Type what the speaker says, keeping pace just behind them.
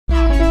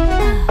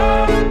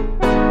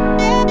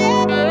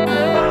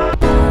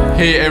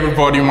Hey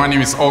everybody, my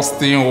name is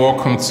Austin.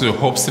 Welcome to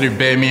Hope City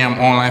Birmingham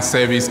online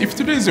service. If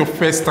today is your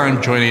first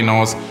time joining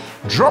us,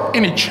 drop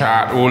in the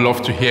chat. We would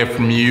love to hear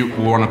from you.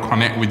 We want to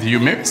connect with you.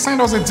 Maybe send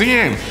us a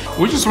DM.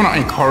 We just want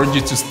to encourage you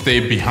to stay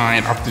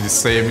behind after the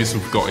service.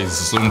 We've got a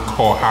Zoom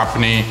call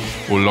happening.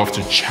 We'd love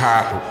to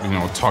chat,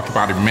 talk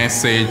about the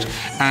message.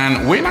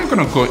 And we're not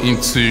going to go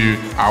into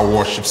our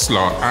worship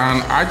slot.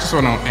 And I just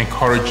want to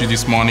encourage you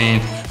this morning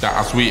that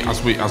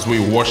as we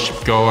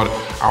worship God,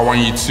 I want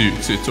you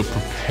to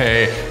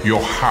prepare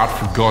your heart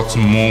for God to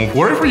move.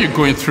 Whatever you're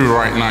going through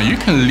right now, you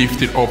can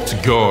lift it up to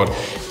God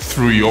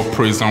through your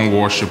praise and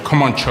worship.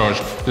 Come on, church,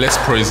 let's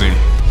praise Him.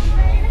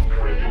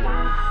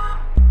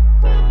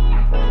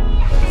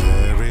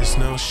 There is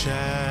no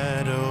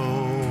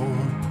shadow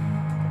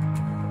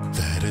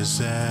that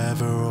has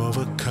ever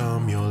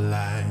overcome your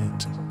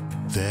light.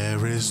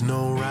 There is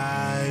no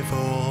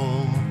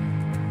rival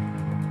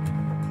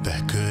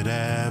that could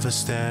ever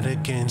stand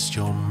against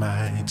your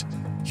might.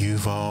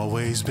 You've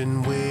always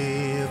been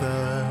with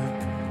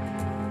us.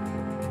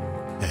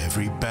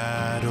 Every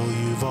battle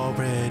you've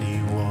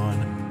already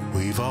won.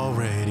 We've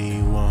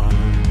already won.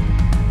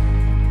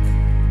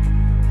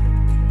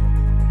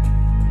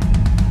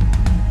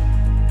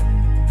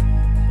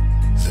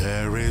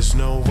 There is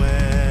no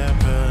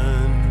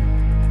weapon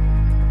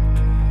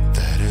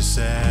that has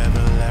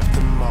ever left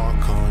a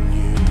mark on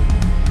you.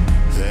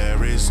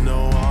 There is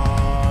no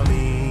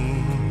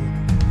army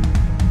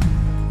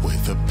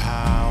with the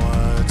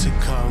power to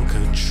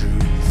conquer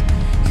truth.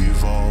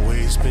 You've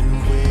always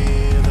been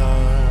with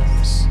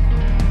us.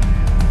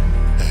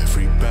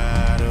 Every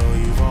battle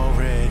you've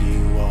already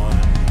won.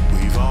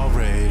 We've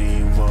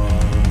already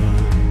won.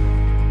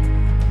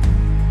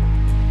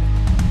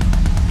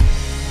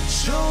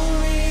 Show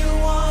me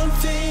one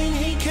thing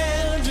He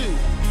can do.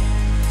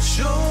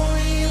 Show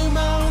me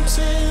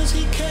mountains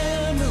He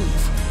can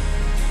move.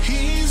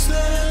 He's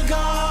the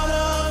God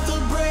of the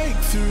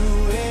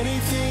breakthrough.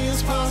 Anything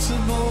is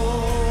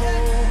possible.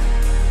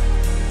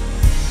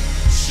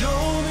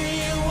 Show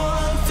me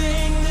one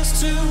thing that's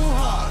too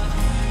hard.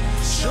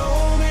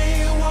 Show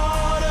me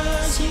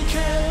waters He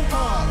can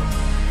part.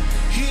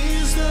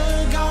 He's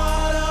the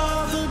God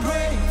of the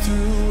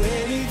breakthrough.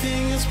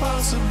 Anything is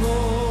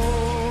possible.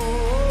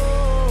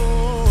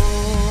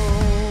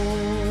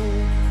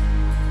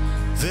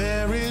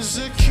 There is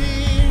a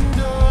kingdom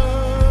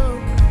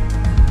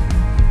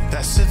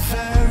that's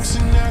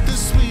advancing at the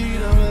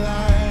speed of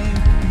light.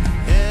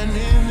 And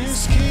in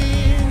this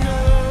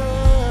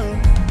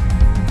kingdom,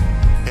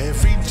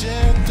 every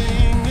dead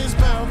thing is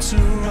bound to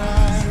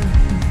rise.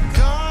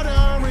 God,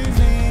 our Redeemer,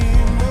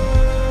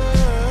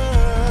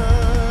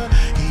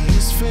 He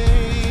is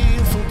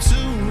faithful to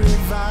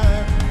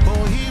revive.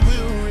 Oh, He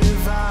will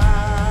revive.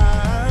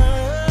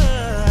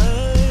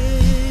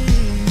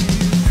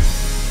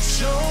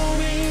 Show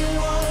me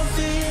one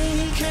thing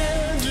He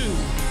can do.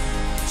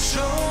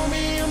 Show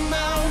me a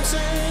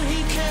mountain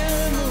He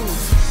can move.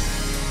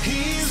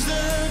 He's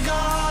the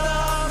God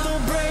of the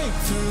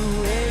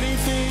breakthrough.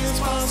 Anything is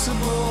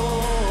possible.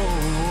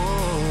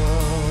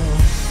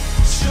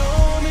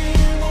 Show me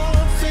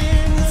one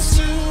thing that's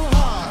too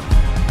hard.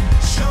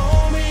 Show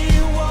me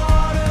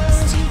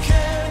waters He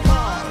can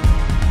part.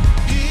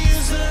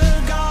 He's the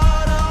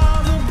God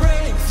of the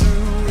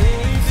breakthrough.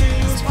 Anything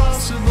is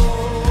possible.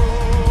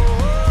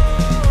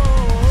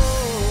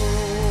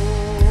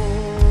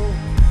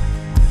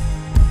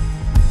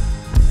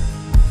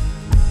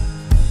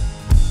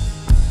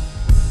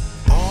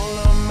 All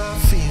of my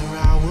fear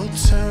I will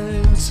turn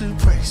into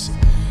praise.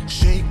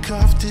 Shake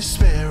off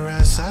despair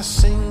as I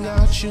sing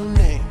out your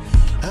name.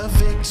 A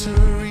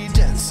victory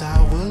dance,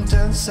 I will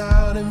dance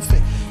out in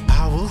faith.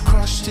 I will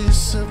crush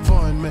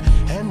disappointment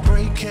and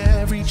break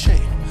every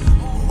chain.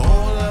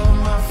 All of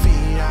my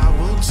fear I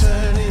will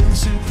turn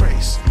into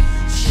praise.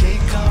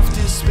 Shake off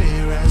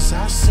despair as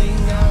I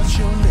sing out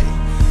your name.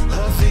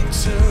 A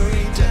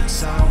victory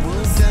dance, I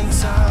will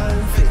dance out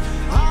in faith.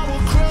 I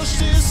will crush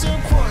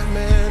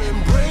disappointment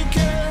and break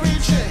every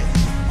chain.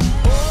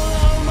 All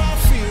of my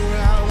fear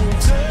I will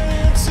turn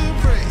into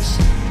praise.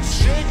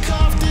 Shake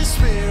off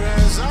despair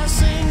as I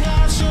sing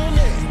out your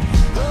name.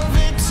 A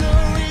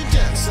victory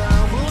dance, I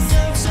will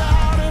dance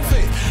out in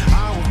faith.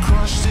 I will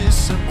crush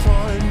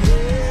disappointment.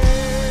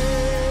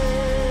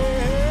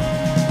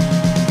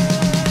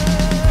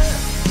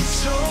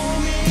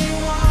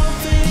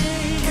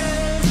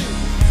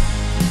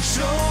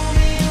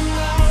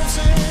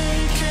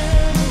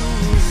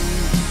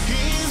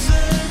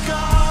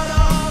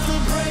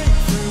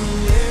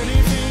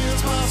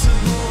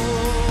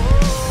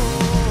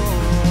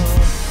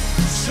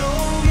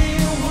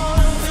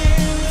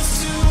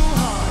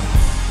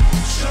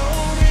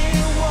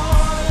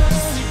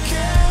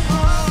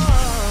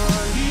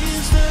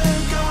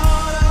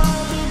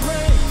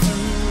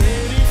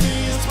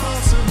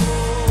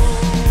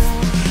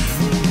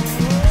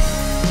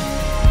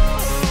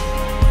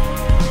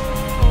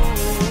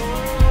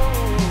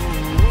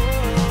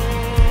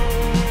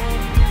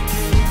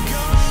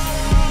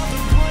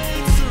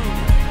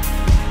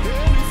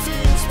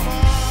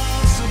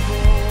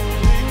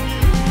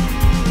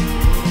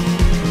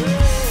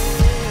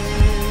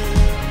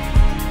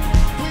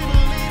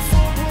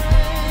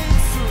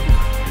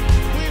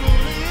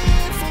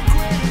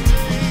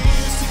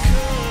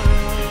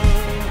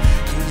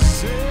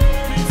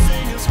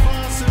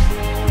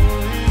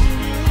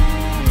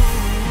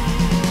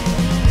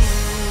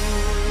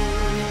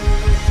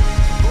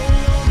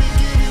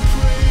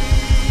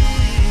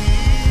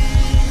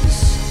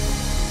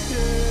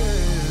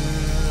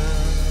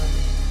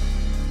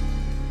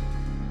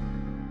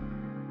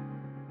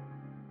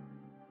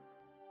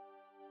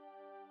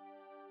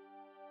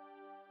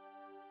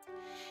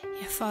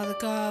 Father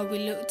God, we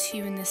look to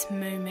you in this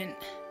moment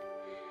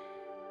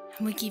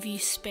and we give you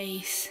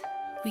space.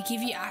 We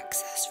give you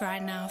access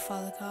right now,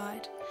 Father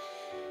God.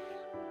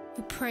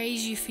 We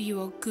praise you for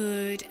you are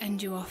good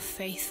and you are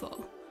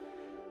faithful.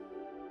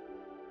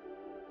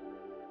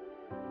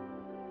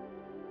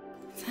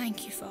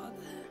 Thank you, Father.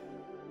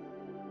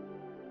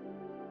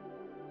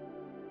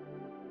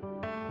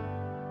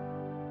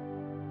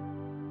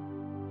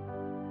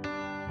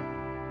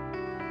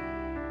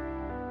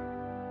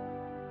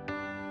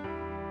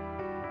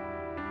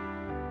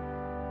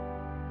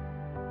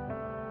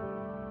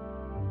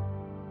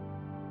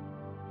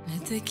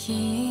 Let the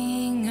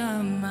King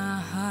of my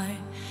heart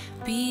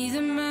be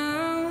the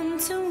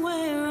mountain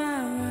where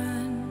I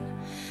run,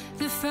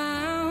 the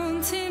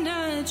fountain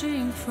I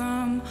drink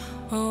from.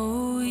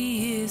 Oh,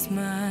 he is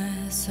my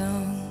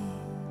song.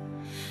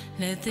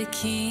 Let the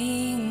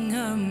King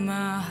of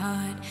my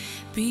heart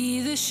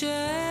be the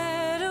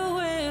shadow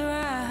where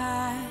I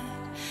hide,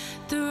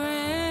 the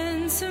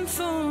ransom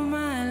for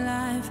my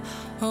life.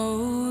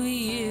 Oh,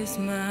 he is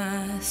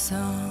my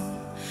song.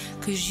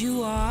 'Cause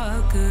you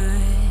are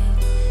good.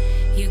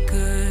 You're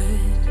good,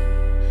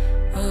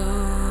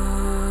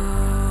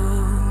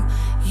 oh,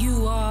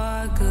 you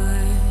are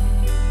good,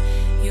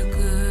 you're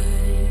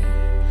good,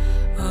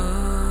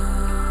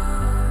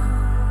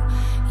 oh,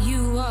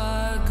 you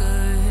are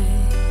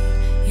good,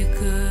 you're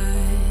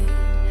good,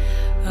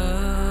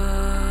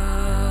 oh,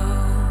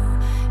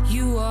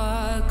 you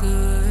are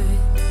good,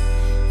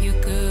 you're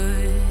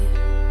good,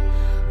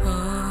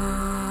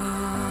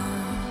 oh,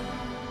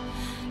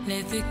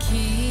 let the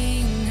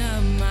King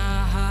of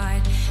my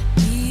heart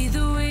be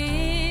the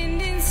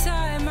wind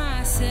inside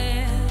my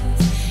sails,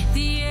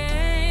 the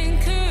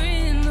anchor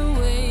in the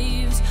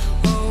waves.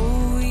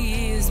 Oh,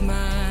 he is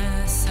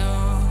my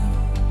song.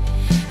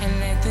 And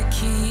let the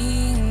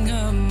King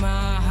of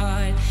my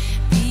heart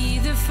be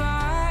the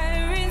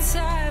fire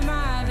inside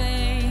my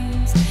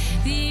veins,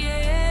 the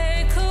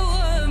echo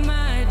of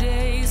my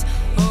days.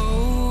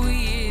 Oh,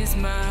 he is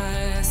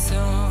my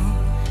song.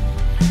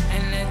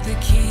 And let the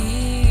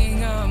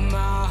King of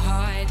my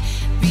heart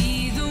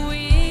be the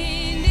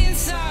wind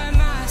inside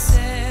my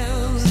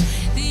sails,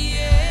 the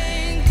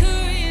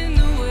anchor in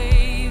the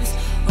waves.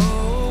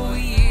 Oh,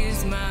 he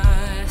is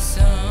my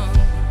song.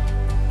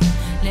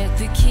 Let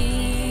the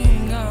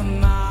King of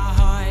my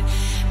heart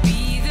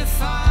be the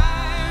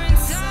fire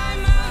inside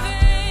my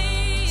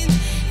veins,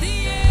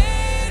 the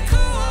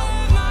echo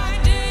of my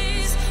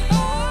days.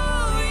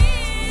 Oh, he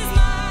is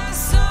my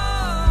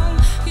song.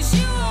 'Cause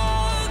you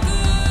are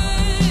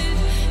good,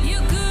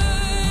 you're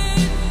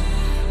good,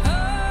 oh,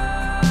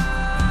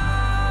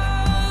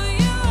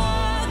 you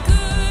are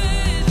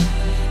good,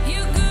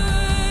 you're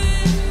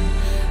good,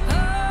 oh,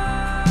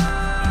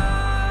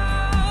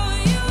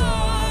 you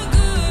are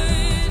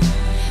good,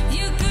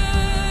 you're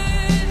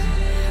good,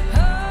 oh,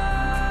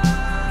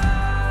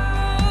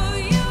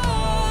 you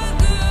are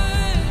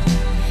good,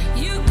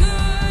 you're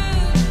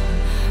good,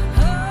 oh.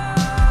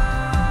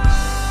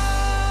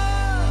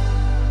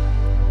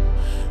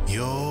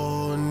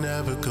 You're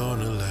never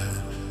gonna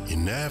let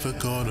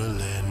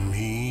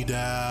me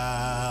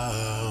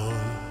down.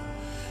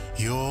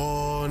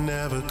 You're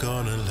never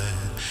gonna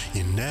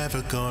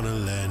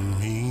let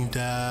me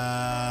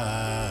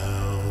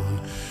down.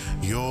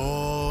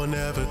 You're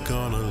never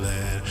gonna let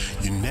me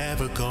down. You're never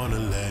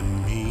gonna let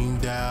me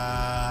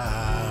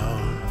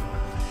down.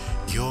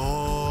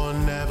 You're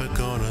never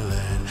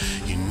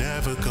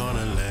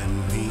gonna let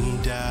me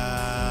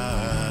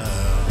down.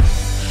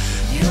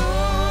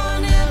 You're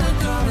never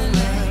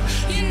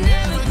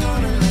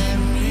gonna let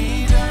me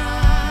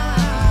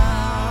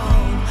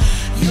down.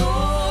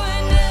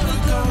 You're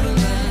never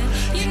gonna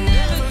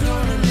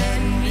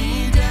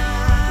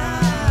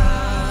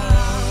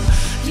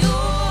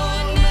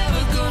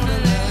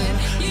let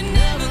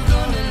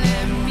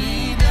me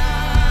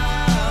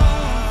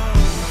down.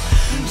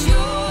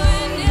 You're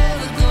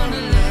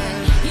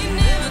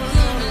never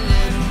gonna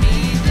let me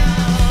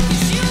down.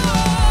 'Cause you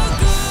are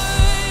good.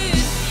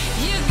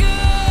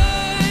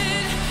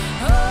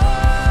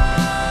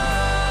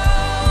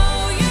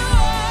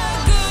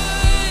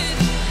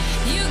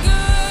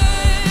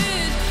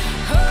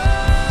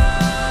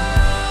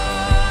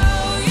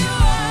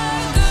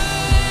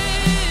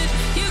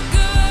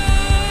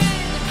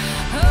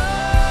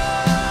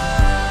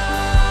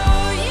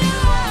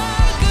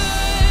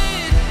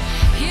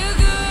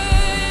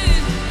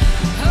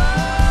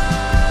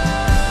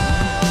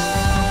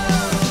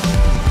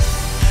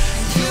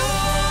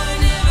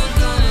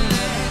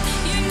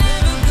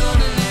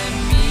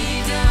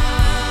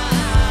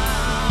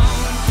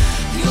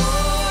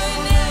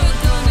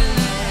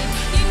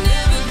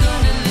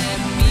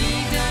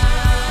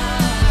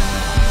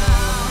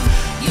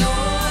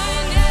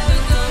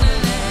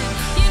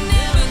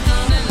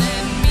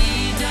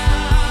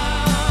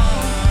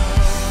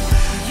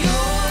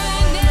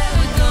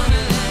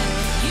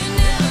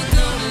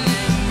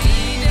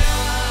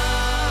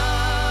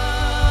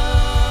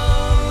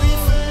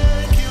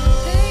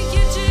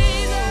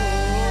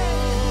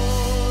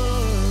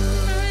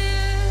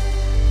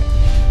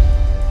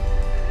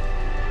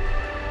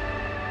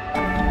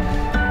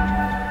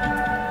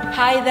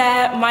 Hi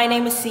there, my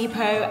name is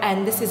Sipo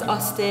and this is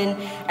Austin,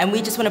 and we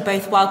just want to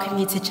both welcome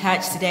you to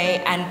church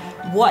today. And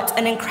what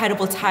an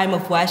incredible time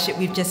of worship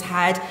we've just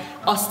had.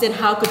 Austin,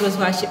 how good was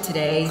worship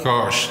today?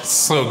 Gosh,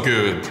 so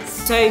good.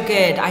 So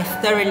good. I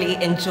thoroughly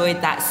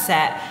enjoyed that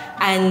set,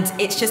 and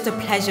it's just a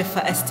pleasure for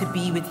us to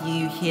be with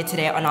you here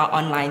today on our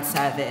online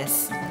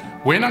service.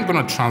 We're now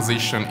going to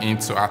transition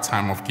into our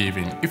time of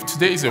giving. If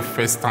today is your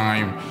first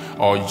time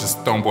or you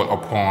just stumbled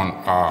upon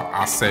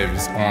our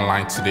service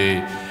online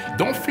today,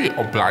 don't feel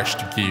obliged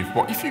to give.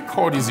 But if you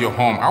call this your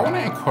home, I want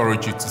to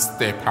encourage you to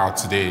step out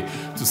today,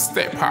 to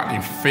step out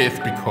in faith,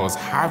 because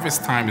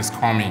harvest time is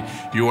coming.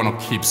 You want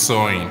to keep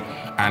sowing.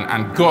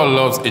 And God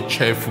loves a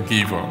cheerful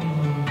giver.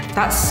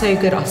 That's so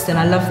good, Austin.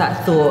 I love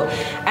that thought.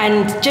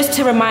 And just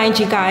to remind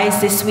you guys,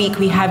 this week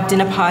we have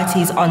dinner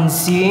parties on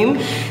Zoom.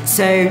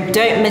 So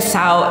don't miss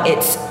out.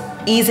 It's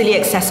easily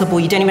accessible.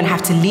 You don't even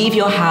have to leave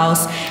your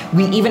house.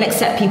 We even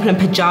accept people in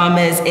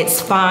pajamas. It's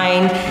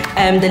fine.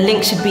 The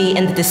link should be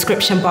in the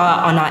description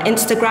bar on our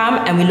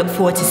Instagram, and we look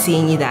forward to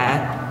seeing you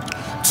there.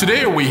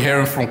 Today we're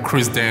hearing from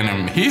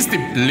Denham. He's the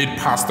lead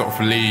pastor of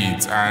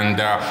Leeds,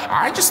 and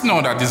I just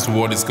know that this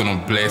word is going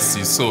to bless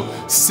you. So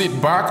sit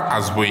back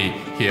as we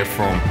hear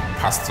from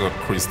Pastor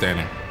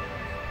Denham.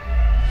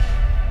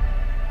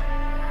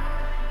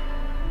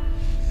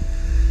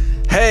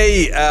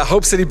 Hey,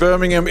 Hope City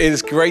Birmingham, it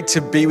is great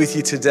to be with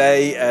you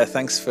today.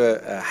 Thanks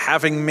for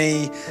having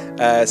me.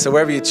 So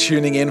wherever you're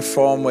tuning in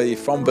from, whether you're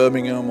from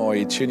Birmingham or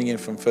you're tuning in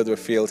from further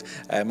afield,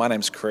 my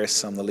name's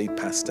Chris. I'm the lead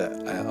pastor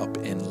up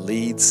in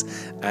Leeds,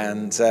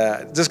 and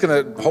just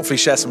going to hopefully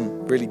share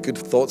some really good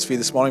thoughts for you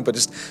this morning. But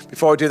just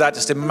before I do that,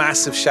 just a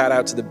massive shout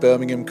out to the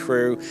Birmingham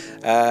crew,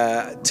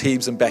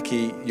 Teebs and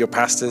Becky, your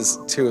pastors,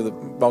 two of the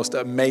most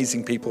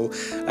amazing people.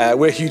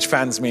 We're huge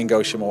fans, me and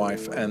Gosha, my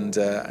wife,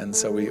 and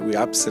so we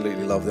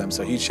absolutely love them.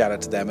 So huge shout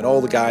out to them and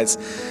all the guys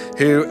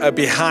who are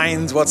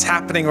behind what's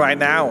happening right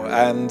now.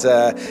 And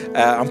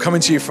I'm coming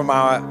to you from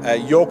our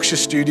Yorkshire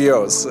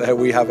studios.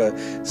 We have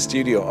a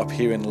studio up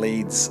here in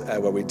Leeds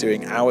where we're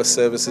doing our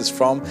services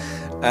from.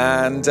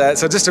 And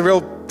so just a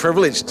real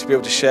privilege to be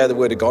able to share the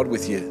word of God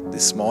with you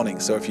this morning.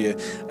 So if you're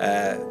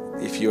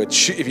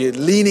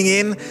leaning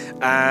in,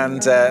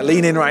 and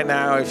lean in right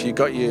now. If you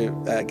got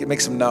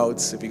make some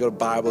notes. If you got a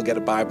Bible, get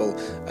a Bible.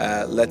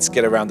 Let's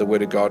get around the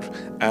Word of God.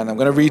 And I'm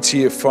going to read to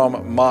you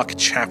from Mark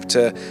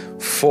chapter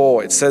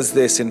 4. It says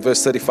this in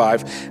verse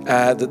 35,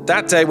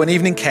 that day when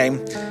evening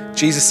came,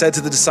 Jesus said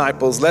to the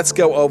disciples, "Let's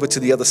go over to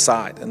the other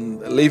side."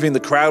 And leaving the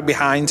crowd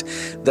behind,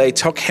 they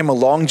took him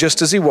along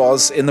just as he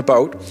was in the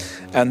boat.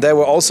 And there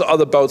were also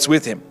other boats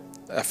with him.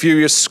 A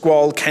furious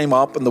squall came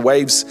up and the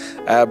waves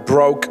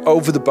broke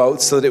over the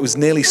boat so that it was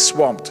nearly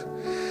swamped.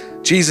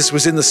 Jesus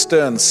was in the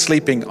stern,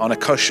 sleeping on a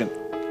cushion.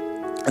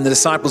 And the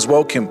disciples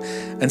woke him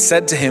and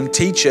said to him,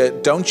 "Teacher,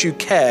 don't you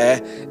care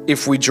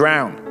if we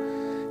drown?"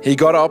 He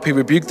got up, he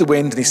rebuked the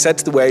wind, and he said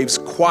to the waves,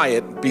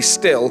 "Quiet, be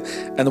still."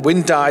 And the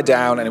wind died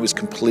down and it was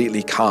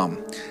completely calm.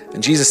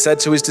 And Jesus said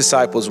to his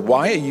disciples,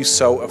 "Why are you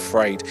so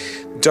afraid?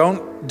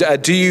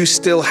 Do you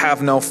still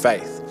have no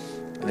faith?"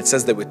 And it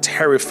says they were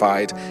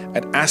terrified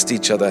and asked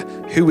each other,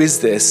 "Who is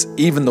this?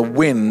 Even the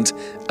wind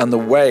and the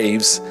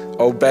waves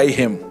obey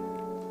him."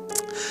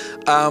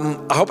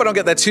 I hope I don't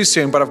get there too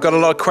soon, but I've got a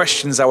lot of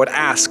questions I would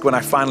ask when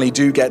I finally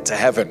do get to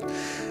heaven.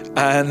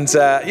 And,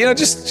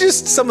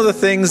 just some of the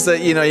things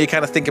that, you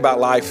kind of think about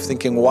life,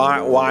 thinking,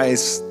 why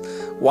is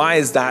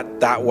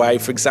that way?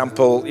 For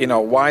example,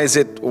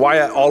 why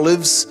are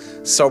olives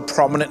so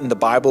prominent in the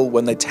Bible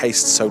when they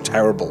taste so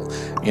terrible?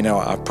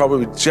 I've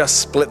probably just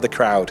split the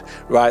crowd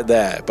right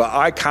there,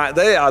 but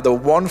they are the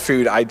one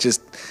food I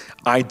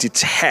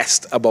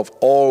detest above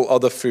all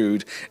other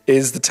food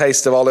is the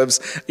taste of olives.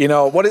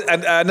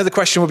 Another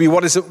question would be,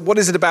 what is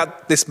it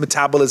about this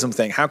metabolism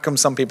thing? How come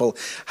some people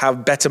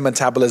have better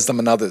metabolism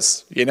than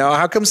others?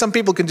 How come some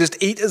people can just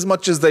eat as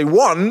much as they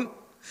want,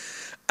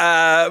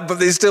 but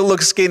they still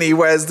look skinny,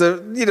 whereas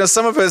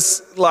some of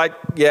us,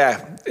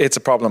 it's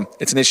a problem.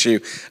 It's an issue.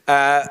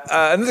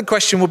 Another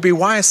question would be,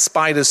 why are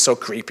spiders so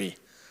creepy?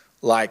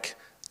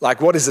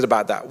 What is it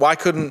about that? Why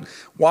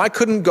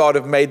couldn't God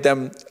have made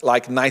them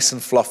nice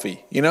and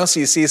fluffy? So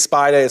you see a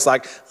spider, it's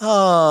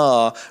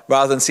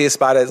rather than see a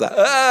spider, it's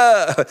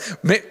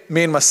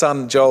Me and my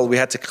son, Joel, we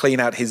had to clean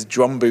out his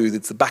drum booth.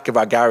 It's the back of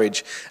our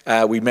garage.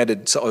 We made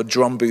a sort of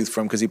drum booth for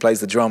him because he plays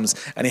the drums,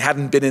 and he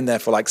hadn't been in there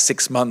for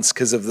 6 months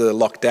because of the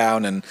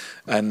lockdown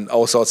and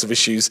all sorts of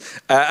issues.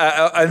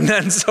 And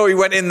then so we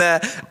went in there,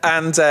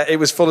 and it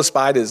was full of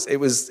spiders. It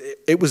was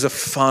a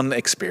fun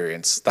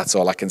experience. That's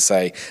all I can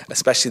say,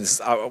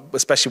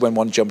 especially when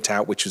one jumped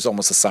out, which was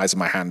almost the size of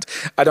my hand.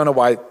 I don't know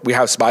why we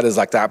have spiders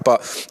like that,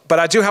 but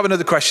I do have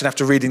another question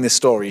after reading this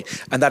story,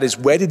 and that is,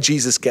 where did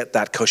Jesus get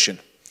that cushion?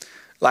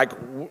 I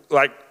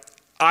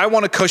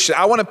want a cushion.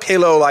 I want a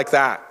pillow like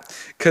that,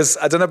 because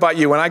I don't know about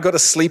you, when I go to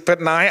sleep at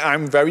night,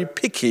 I'm very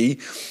picky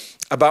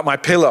about my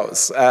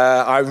pillows.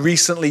 I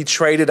recently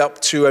traded up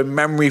to a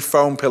memory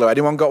foam pillow.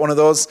 Anyone got one of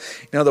those?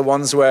 The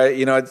ones where,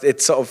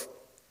 it's sort of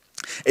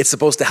It's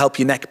supposed to help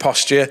your neck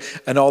posture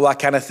and all that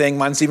kind of thing.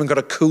 Mine's even got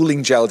a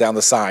cooling gel down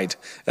the side.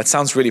 That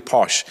sounds really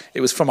posh.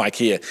 It was from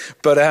IKEA.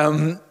 But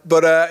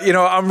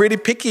I'm really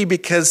picky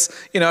because,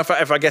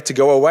 if I get to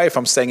go away, if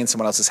I'm staying in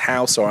someone else's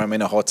house or I'm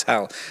in a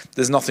hotel,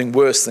 there's nothing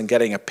worse than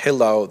getting a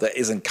pillow that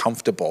isn't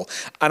comfortable.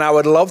 And I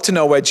would love to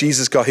know where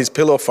Jesus got his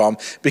pillow from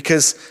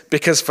because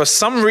for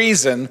some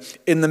reason,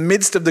 in the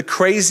midst of the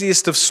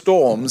craziest of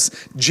storms,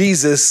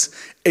 Jesus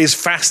is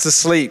fast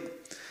asleep.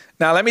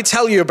 Now, let me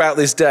tell you about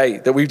this day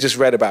that we've just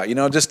read about,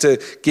 just to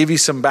give you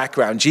some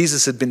background.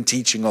 Jesus had been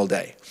teaching all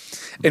day.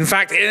 In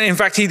fact,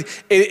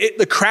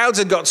 the crowds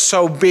had got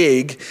so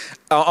big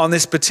on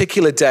this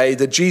particular day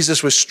that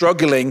Jesus was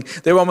struggling.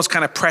 They were almost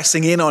kind of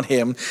pressing in on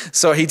him.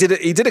 So he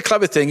did a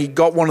clever thing. He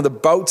got one of the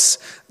boats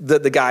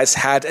that the guys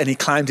had and he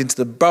climbed into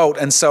the boat.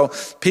 And so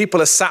people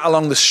are sat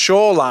along the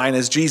shoreline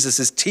as Jesus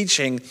is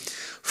teaching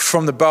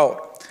from the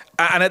boat.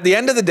 And at the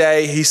end of the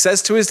day, he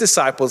says to his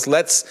disciples,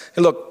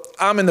 look,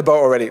 I'm in the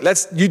boat already.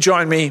 You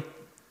join me.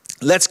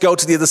 Let's go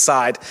to the other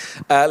side.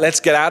 Let's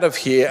get out of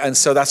here. And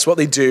so that's what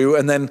they do.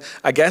 And then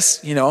I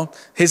guess,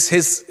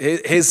 here's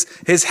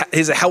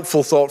a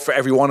helpful thought for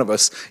every one of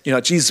us.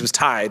 Jesus was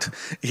tired.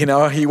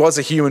 He was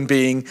a human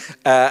being,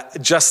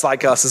 just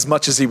like us, as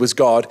much as he was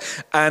God.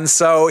 And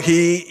so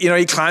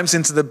he climbs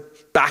into the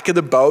back of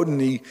the boat and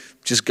he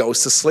just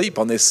goes to sleep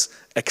on this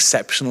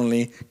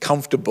exceptionally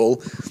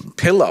comfortable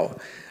pillow.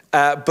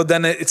 But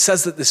then it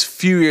says that this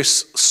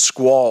furious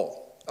squall,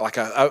 like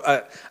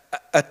a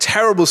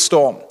terrible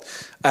storm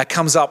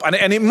comes up.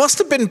 And it must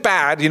have been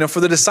bad, for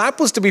the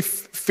disciples to be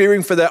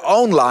fearing for their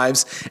own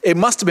lives. It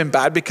must have been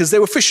bad because they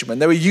were fishermen.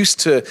 They were used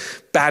to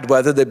bad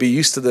weather. They'd be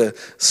used to the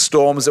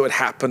storms that would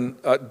happen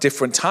at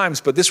different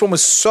times. But this one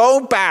was so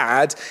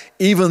bad,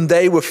 even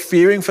they were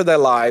fearing for their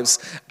lives.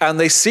 And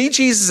they see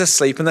Jesus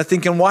asleep and they're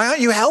thinking, why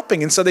aren't you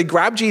helping? And so they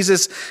grab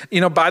Jesus,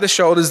 by the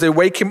shoulders. They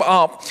wake him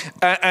up.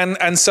 And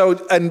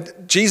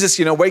Jesus,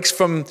 wakes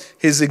from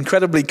his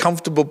incredibly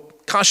comfortable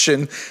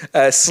cushion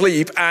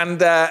sleep,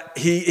 and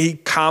he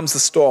calms the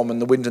storm,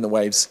 and the wind and the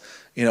waves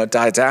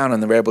die down,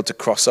 and they're able to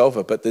cross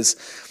over. But there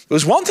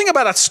was one thing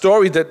about that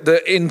story that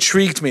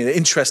intrigued me, that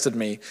interested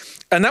me,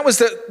 and that was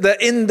that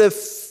in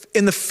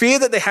the fear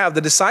that they have,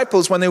 the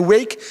disciples, when they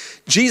wake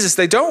Jesus,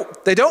 they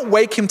don't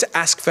wake him to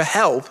ask for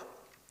help.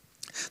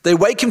 They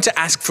wake him to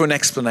ask for an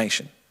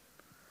explanation.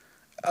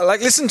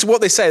 Listen to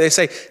what they say. They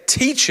say,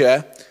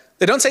 "Teacher."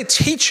 They don't say,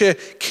 "Teacher,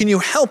 can you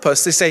help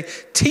us?" They say,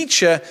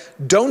 "Teacher,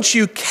 don't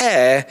you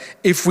care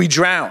if we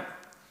drown?"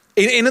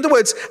 In other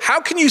words,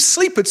 how can you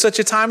sleep at such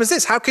a time as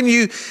this? How can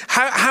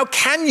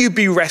you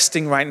be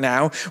resting right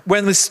now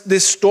when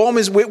this storm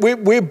is?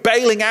 We're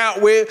bailing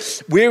out. We're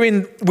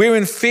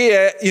in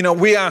fear.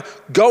 We are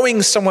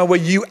going somewhere where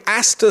you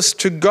asked us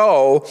to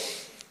go.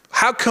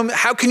 How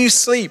can you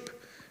sleep?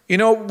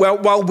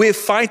 While we're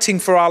fighting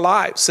for our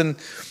lives.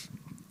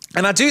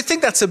 And I do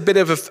think that's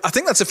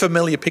a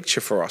familiar picture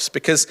for us,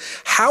 because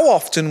how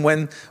often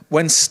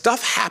when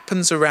stuff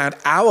happens around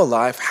our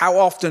life, how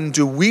often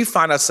do we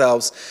find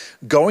ourselves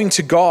going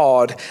to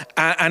God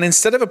and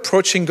instead of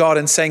approaching God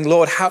and saying,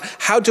 "Lord,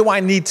 how do I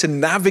need to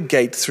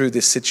navigate through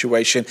this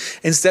situation?"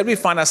 Instead we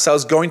find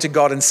ourselves going to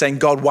God and saying,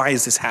 "God, why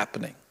is this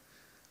happening?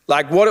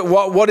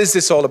 What is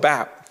this all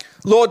about?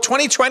 Lord,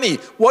 2020,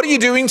 what are you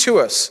doing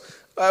to us?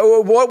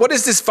 What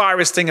is this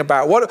virus thing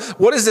about?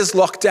 What is this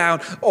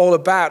lockdown all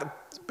about?"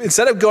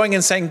 Instead of going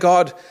and saying,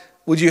 "God,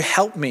 would you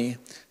help me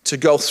to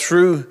go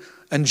through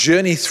and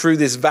journey through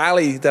this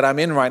valley that I'm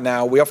in right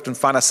now," we often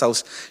find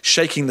ourselves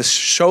shaking the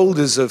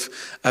shoulders of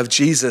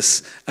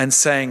Jesus and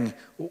saying,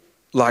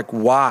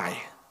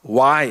 why?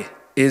 Why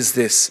is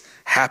this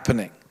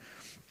happening?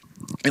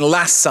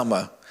 Last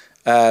summer,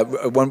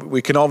 when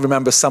we can all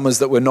remember summers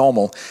that were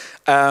normal,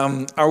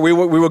 we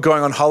were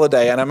going on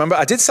holiday, and I remember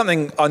I did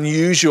something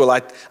unusual.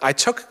 I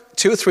took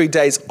 2 or 3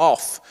 days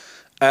off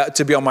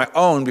to be on my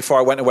own before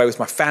I went away with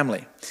my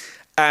family.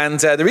 And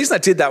the reason I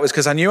did that was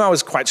because I knew I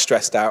was quite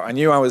stressed out. I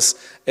knew it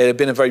had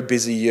been a very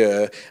busy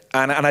year.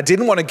 And I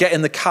didn't want to get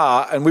in the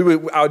car. And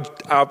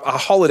our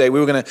holiday, we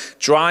were going to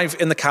drive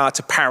in the car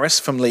to Paris,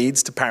 from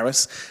Leeds to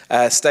Paris,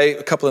 stay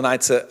a couple of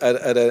nights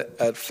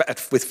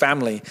with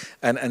family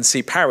and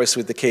see Paris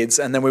with the kids.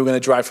 And then we were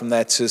going to drive from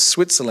there to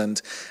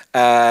Switzerland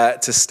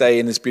to stay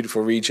in this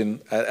beautiful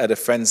region at a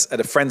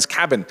friend's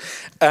cabin.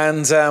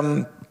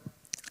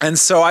 And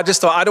so I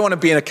just thought, I don't want to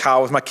be in a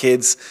car with my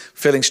kids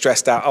feeling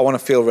stressed out. I want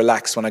to feel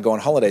relaxed when I go on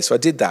holiday. So I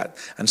did that.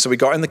 And so we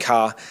got in the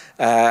car,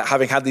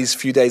 having had these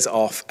few days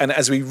off. And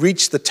as we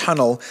reached the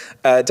tunnel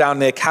down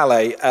near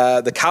Calais,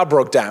 the car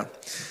broke down.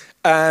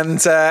 And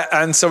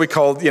so we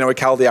called the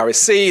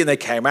RSC, and they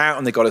came out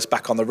and they got us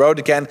back on the road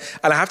again.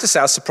 And I have to say,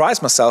 I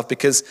surprised myself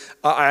because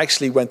I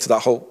actually went to that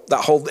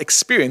whole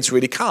experience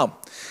really calm.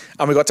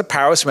 And we got to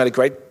Paris. We had a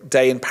great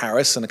day in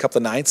Paris and a couple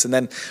of nights. And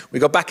then we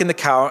got back in the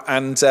car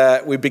and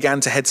we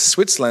began to head to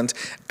Switzerland.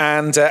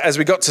 And as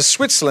we got to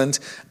Switzerland,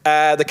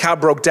 the car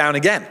broke down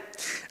again.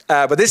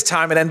 But this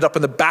time it ended up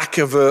in the back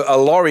of a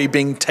lorry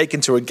being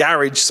taken to a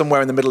garage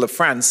somewhere in the middle of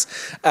France.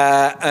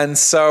 And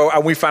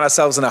we found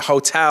ourselves in a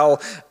hotel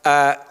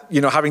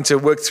having to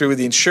work through with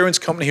the insurance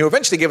company who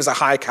eventually gave us a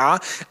hire car.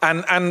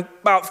 And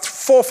about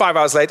 4 or 5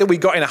 hours later, we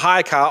got in a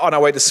hire car on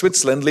our way to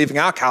Switzerland, leaving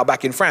our car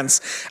back in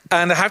France.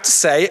 And I have to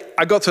say,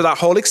 I got through that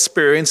whole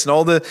experience and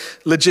all the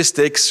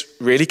logistics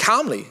really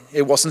calmly.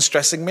 It wasn't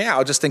stressing me out. I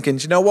was just thinking,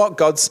 do you know what?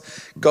 God's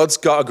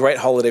got a great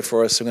holiday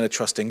for us. So I'm going to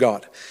trust in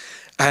God.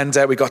 And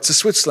we got to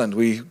Switzerland.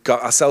 We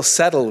got ourselves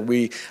settled.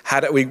 We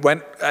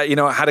went,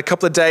 had a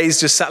couple of days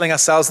just settling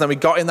ourselves. And then we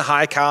got in the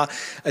hire car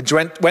and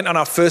went on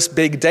our first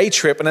big day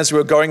trip. And as we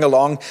were going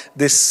along,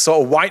 this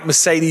sort of white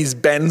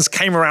Mercedes-Benz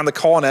came around the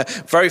corner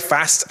very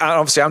fast. And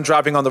obviously, I'm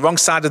driving on the wrong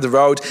side of the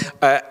road,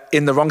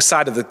 in the wrong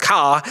side of the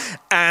car.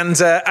 And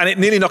it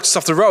nearly knocked us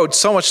off the road,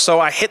 so much so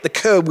I hit the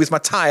curb with my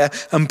tire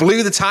and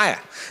blew the tire.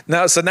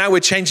 So now we're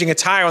changing a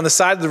tire on the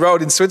side of the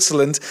road in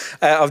Switzerland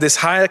of this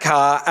hire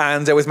car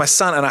and with my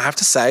son. And I have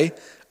to say,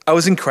 I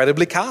was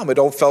incredibly calm. It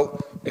all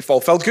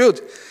felt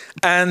good.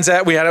 And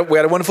we had a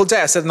wonderful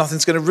day. I said,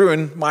 nothing's going to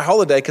ruin my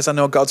holiday because I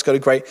know God's got a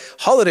great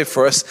holiday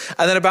for us.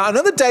 And then about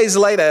another days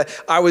later,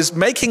 I was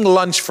making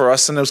lunch for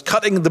us and I was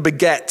cutting the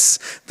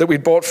baguettes that we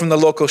bought from the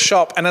local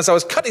shop. And as I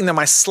was cutting them,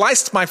 I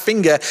sliced my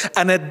finger.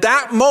 And at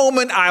that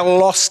moment, I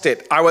lost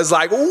it. I was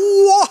like,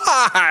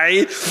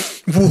 why?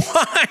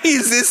 Why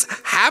is this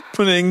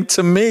happening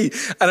to me?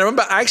 And I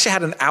remember I actually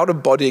had an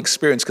out-of-body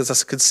experience because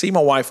I could see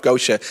my wife,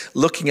 Gosha,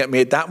 looking at me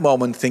at that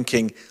moment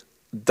thinking,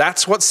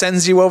 that's what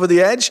sends you over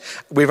the edge?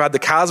 We've had the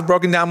cars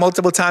broken down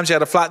multiple times. You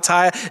had a flat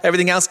tire,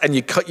 everything else, and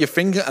you cut your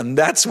finger, and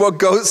that's what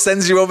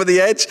sends you over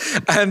the edge?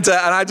 And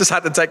I just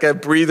had to take a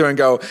breather and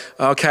go,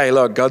 okay,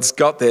 look, God's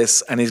got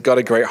this, and he's got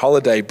a great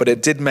holiday. But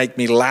it did make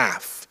me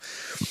laugh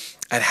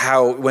at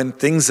how when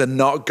things are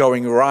not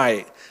going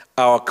right,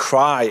 our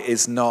cry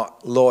is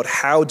not, Lord,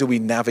 how do we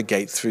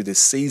navigate through this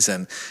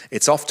season?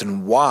 It's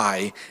often,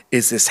 why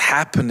is this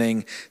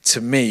happening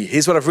to me?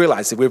 Here's what I've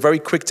realized. That we're very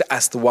quick to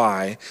ask the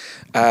why,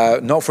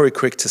 not very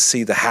quick to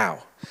see the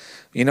how.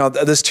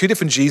 There's 2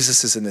 different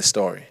Jesuses in this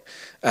story,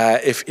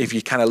 if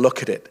you kind of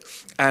look at it.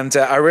 And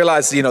I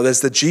realized,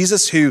 there's the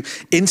Jesus who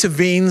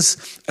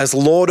intervenes as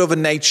Lord over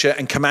nature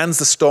and commands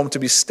the storm to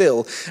be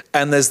still.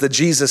 And there's the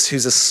Jesus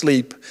who's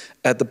asleep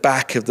at the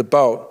back of the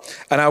boat.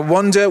 And I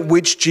wonder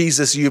which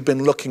Jesus you've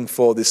been looking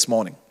for this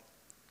morning.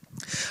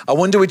 I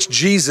wonder which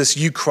Jesus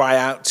you cry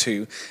out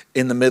to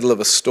in the middle of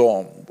a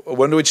storm. I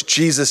wonder which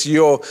Jesus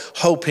you're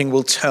hoping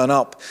will turn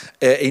up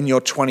in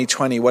your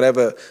 2020,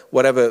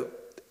 whatever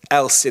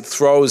else it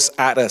throws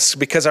at us.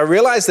 Because I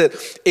realize that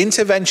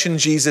intervention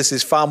Jesus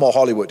is far more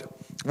Hollywood.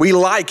 We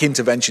like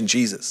intervention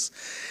Jesus.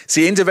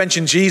 See,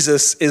 intervention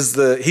Jesus he's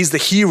the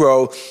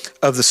hero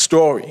of the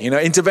story.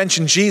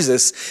 Intervention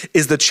Jesus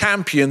is the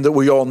champion that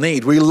we all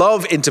need. We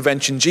love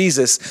intervention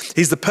Jesus.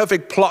 He's the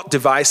perfect plot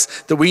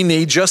device that we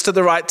need just at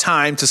the right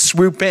time to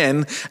swoop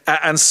in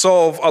and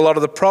solve a lot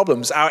of the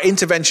problems. Our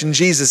intervention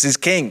Jesus is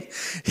King.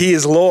 He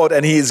is Lord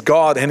and he is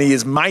God and he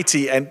is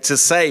mighty and to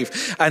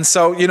save. And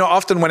so,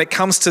 often when it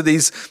comes to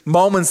these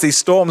moments, these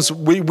storms,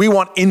 we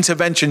want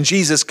intervention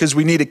Jesus because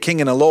we need a King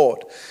and a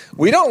Lord.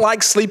 We don't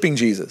like sleeping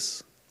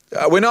Jesus.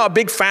 We're not a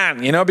big fan,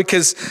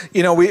 because,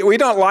 we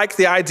don't like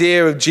the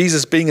idea of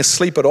Jesus being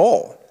asleep at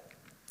all.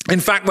 In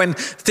fact, when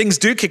things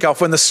do kick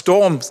off, when the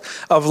storms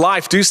of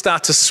life do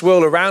start to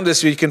swirl around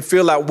us, you can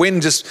feel that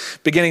wind just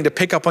beginning to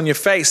pick up on your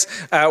face.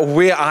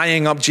 We're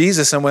eyeing up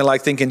Jesus and we're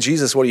like thinking,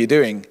 Jesus, what are you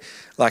doing?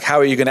 Like, how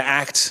are you going to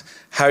act?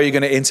 How are you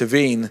going to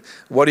intervene?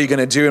 What are you going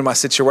to do in my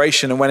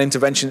situation? And when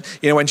intervention,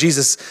 when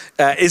Jesus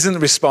isn't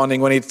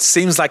responding, when it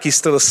seems like he's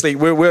still asleep,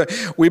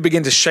 we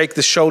begin to shake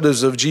the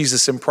shoulders of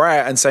Jesus in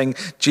prayer and saying,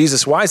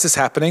 Jesus, why is this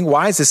happening?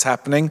 Why is this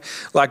happening?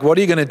 Like, what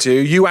are you going to do?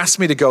 You asked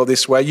me to go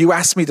this way. You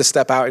asked me to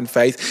step out in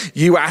faith.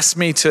 You asked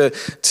me to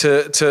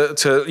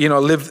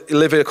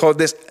live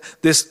according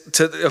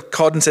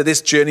to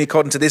this journey,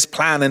 according to this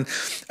plan.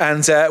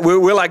 And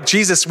we're like,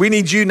 Jesus, we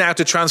need you now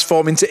to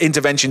transform into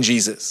intervention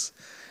Jesus.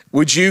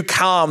 Would you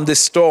calm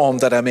this storm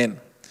that I'm in?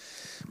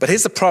 But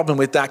here's the problem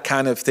with that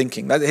kind of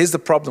thinking. Here's the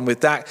problem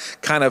with that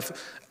kind of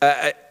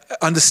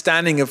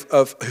understanding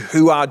of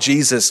who our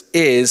Jesus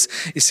is.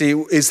 You see,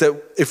 is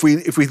that if we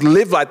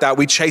live like that,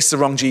 we chase the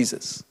wrong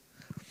Jesus.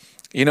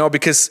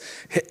 Because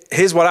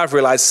here's what I've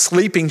realized.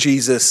 Sleeping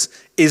Jesus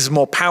is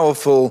more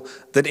powerful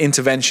than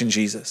intervention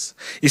Jesus.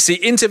 You see,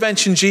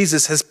 intervention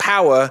Jesus has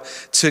power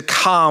to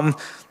calm,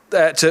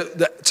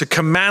 to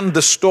command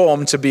the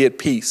storm to be at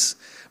peace.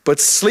 But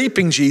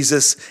sleeping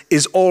Jesus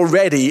is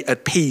already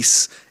at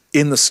peace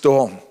in the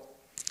storm.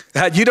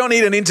 You don't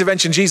need an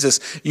intervention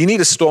Jesus. You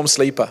need a storm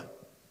sleeper.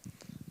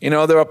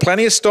 There are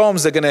plenty of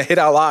storms that are going to hit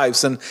our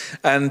lives. And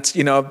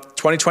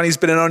 2020 has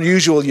been an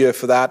unusual year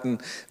for that.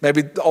 And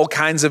maybe all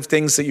kinds of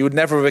things that you would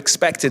never have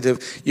expected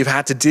you've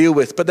had to deal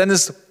with. But then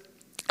as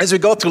we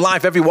go through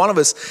life, every one of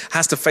us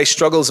has to face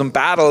struggles and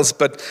battles.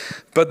 But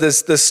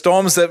there's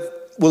storms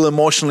that will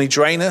emotionally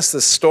drain us.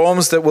 There's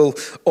storms that will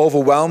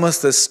overwhelm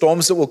us. There's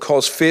storms that will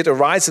cause fear to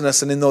rise in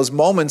us. And in those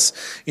moments,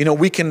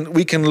 we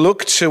can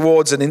look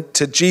towards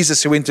to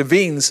Jesus who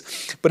intervenes.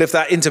 But if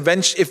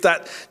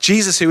that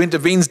Jesus who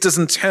intervenes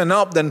doesn't turn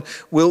up, then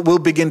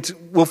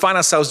we'll find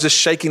ourselves just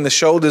shaking the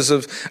shoulders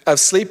of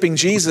sleeping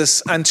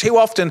Jesus. And too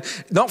often,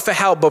 not for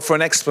help, but for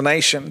an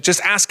explanation,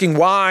 just asking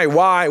why.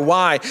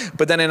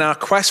 But then in our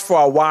quest for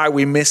our why,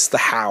 we miss the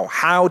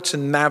how to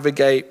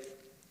navigate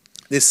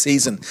this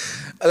season.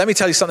 Let me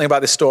tell you something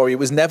about this story. It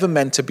was never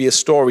meant to be a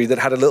story that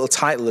had a little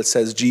title that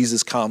says,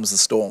 Jesus calms the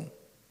storm.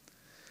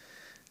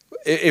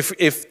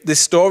 If this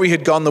story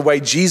had gone the way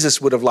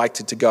Jesus would have liked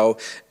it to go,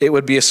 it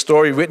would be a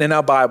story written in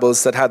our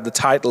Bibles that had the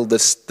title,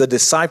 The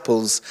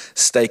Disciples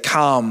Stay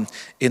Calm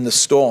in the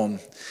Storm.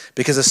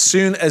 Because as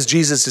soon as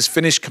Jesus is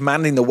finished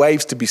commanding the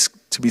waves to be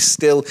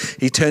still,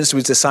 he turns to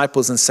his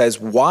disciples and says,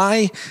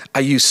 why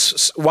are you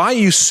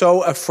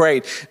so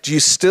afraid? Do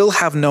you still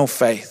have no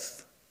faith?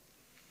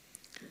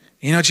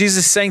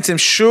 Jesus is saying to him,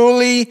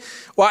 surely,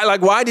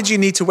 why did you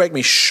need to wake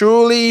me?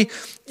 Surely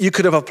you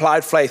could have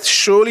applied faith.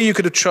 Surely you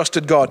could have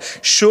trusted God.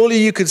 Surely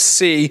you could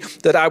see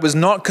that I was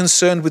not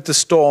concerned with the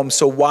storm.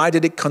 So why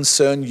did it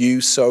concern you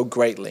so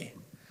greatly?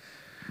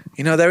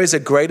 There is a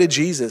greater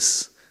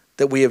Jesus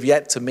that we have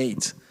yet to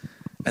meet.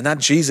 And that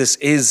Jesus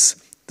is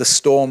the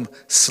storm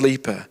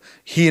sleeper.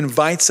 He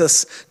invites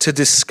us to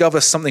discover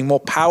something more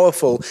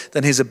powerful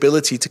than his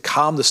ability to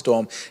calm the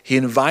storm. He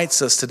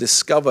invites us to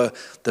discover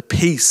the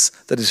peace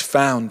that is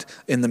found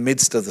in the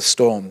midst of the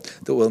storm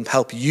that will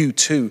help you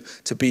too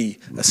to be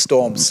a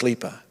storm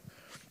sleeper.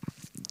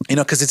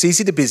 Because it's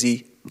easy to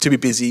be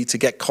busy, to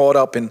get caught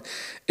up in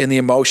the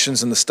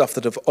emotions and the stuff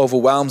that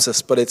overwhelms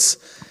us, but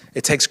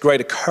it takes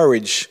greater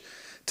courage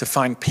to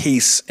find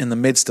peace in the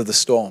midst of the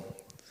storm.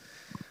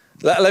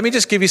 Let me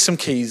just give you some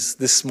keys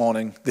this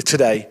morning,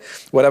 today,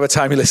 whatever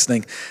time you're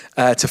listening,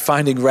 to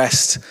finding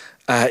rest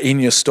in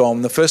your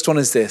storm. The first one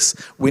is this.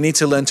 We need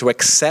to learn to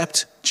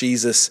accept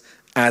Jesus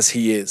as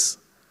he is.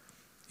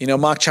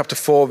 Mark chapter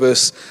 4,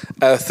 verse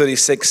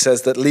 36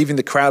 says that leaving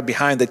the crowd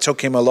behind, they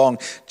took him along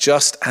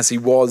just as he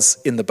was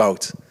in the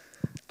boat.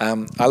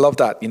 I love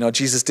that.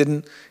 Jesus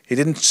didn't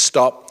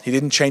stop. He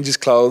didn't change his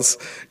clothes.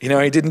 He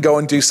didn't go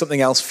and do something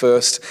else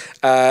first.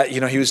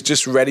 He was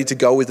just ready to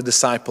go with the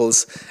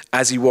disciples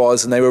as he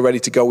was, and they were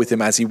ready to go with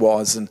him as he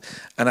was. And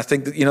I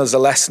think that, there's a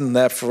lesson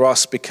there for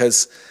us,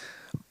 because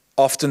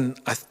often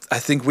I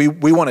think we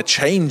want to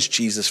change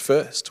Jesus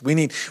first. We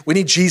need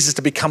Jesus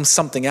to become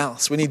something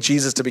else. We need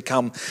Jesus to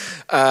become,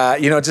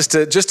 just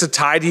to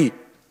tidy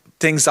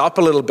things up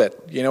a little bit.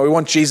 We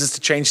want Jesus to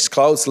change his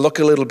clothes, to look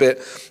a little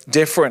bit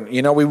different.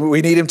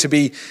 We need him to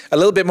be a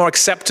little bit more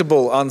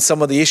acceptable on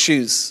some of the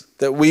issues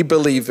that we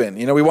believe in.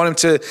 We want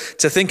him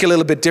to think a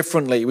little bit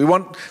differently. We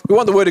want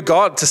the word of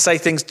God to say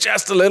things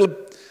just a little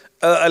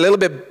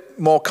bit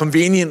more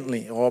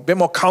conveniently or a bit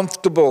more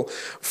comfortable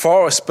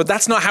for us. But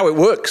that's not how it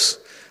works.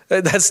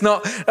 That's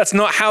not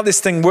how this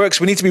thing works.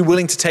 We need to be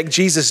willing to take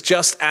Jesus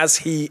just as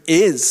he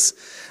is.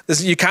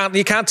 You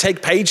can't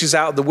take pages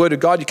out of the Word of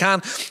God.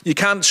 You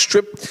can't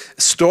strip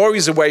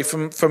stories away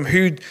from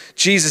who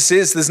Jesus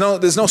is. There's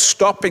no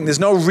stopping. There's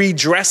no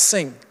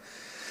redressing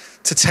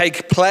to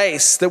take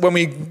place. That when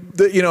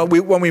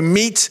we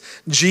meet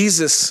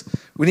Jesus,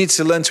 we need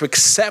to learn to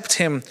accept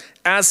him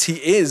as he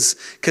is.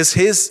 Because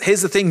here's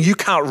the thing: you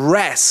can't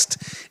rest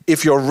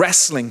if you're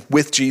wrestling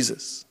with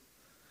Jesus.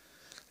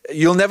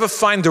 You'll never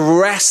find the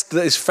rest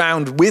that is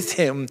found with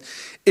him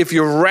if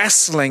you're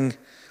wrestling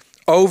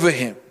over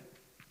him.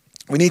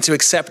 We need to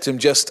accept him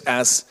just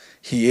as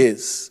he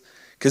is,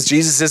 because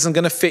Jesus isn't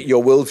going to fit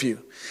your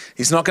worldview.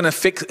 He's not going to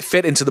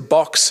fit into the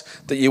box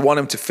that you want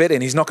him to fit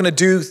in. He's not going to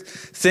do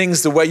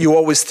things the way you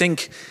always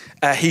think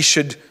he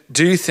should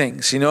do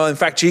things. In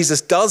fact,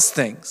 Jesus does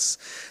things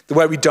the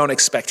way we don't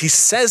expect. He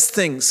says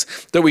things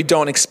that we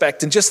don't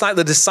expect. And just like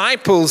the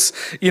disciples,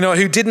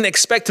 who didn't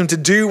expect him to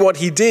do what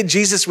he did,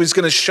 Jesus was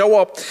going to show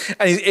up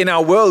in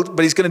our world,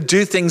 but he's going to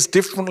do things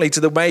differently to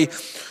the way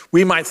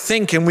we might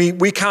think. And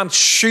we can't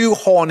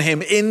shoehorn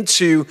him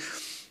into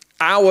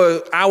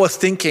our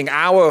thinking,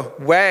 our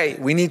way.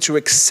 We need to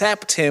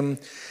accept him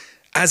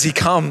as he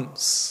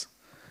comes.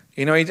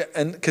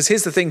 And because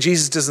here's the thing,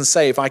 Jesus doesn't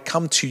say, if I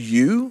come to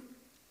you,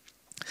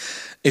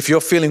 if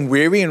you're feeling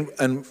weary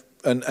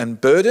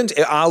and burdened,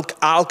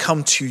 I'll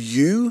come to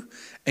you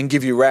and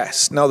give you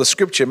rest. Now the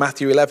scripture,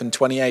 Matthew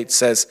 11:28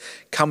 says,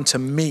 come to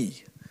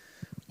me,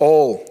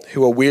 all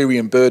who are weary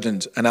and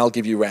burdened, and I'll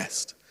give you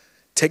rest.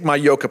 Take my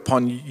yoke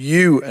upon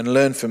you and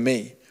learn from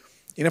me.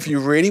 If you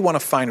really want to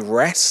find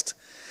rest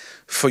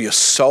for your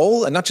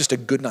soul, and not just a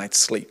good night's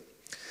sleep,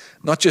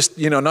 not just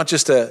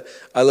a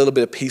little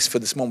bit of peace for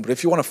this moment, but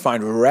if you want to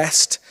find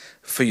rest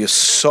for your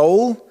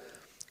soul,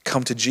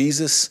 come to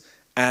Jesus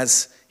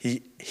as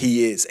he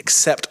is.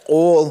 Accept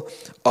all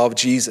of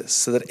Jesus,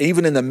 so that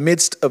even in the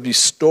midst of your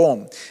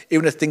storm,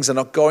 even if things are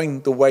not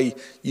going the way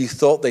you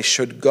thought they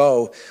should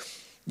go,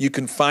 you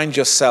can find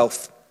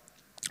yourself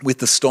with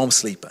the storm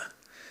sleeper.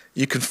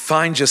 You can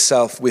find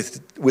yourself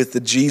with the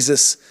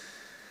Jesus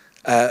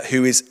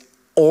who is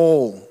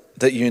all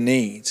that you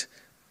need.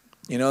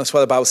 You know, that's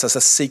why the Bible says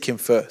let's seek him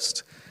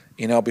first,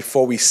 you know,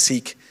 before we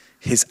seek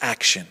his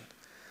action.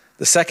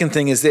 The second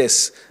thing is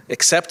this: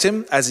 accept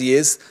him as he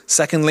is.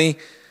 Secondly,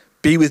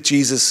 be with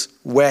Jesus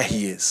where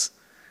he is.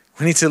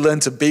 We need to learn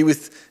to be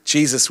with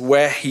Jesus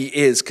where he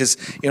is, because,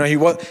 you know,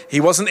 he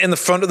wasn't in the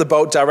front of the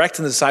boat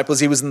directing the disciples.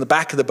 He was in the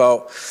back of the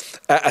boat,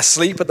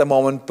 asleep at the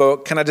moment.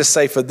 But can I just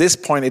say, for this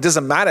point, it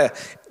doesn't matter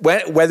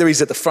whether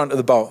he's at the front of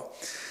the boat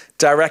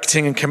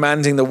directing and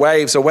commanding the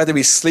waves, or whether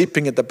he's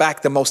sleeping at the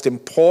back. The most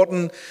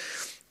important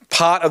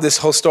part of this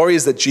whole story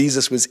is that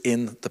Jesus was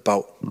in the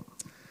boat.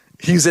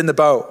 He was in the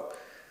boat.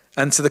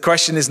 And so the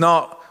question is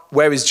not,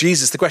 where is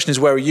Jesus? The question is,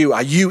 where are you?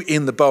 Are you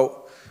in the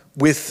boat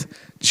with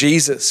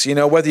Jesus? You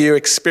know, whether you're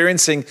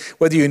experiencing,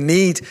 whether you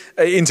need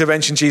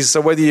intervention Jesus,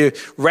 or whether you're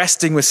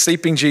resting with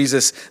sleeping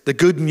Jesus, the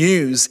good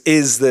news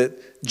is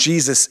that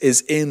Jesus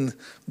is in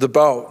the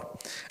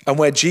boat. And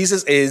where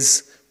Jesus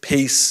is,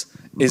 peace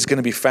is going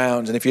to be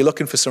found. And if you're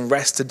looking for some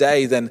rest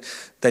today, then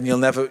you'll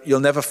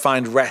never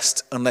find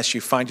rest unless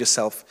you find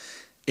yourself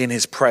in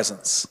his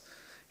presence.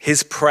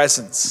 His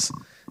presence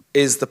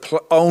is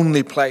the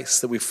only place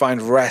that we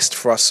find rest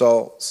for our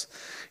souls.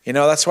 You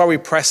know, that's why we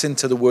press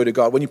into the Word of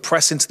God. When you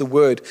press into the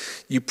Word,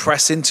 you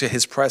press into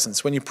his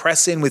presence. When you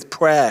press in with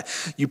prayer,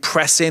 you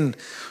press in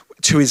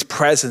to his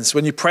presence.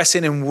 When you press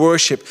in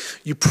worship,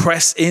 you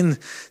press in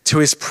to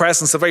his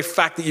presence. The very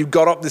fact that you've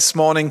got up this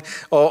morning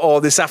or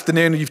this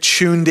afternoon, you've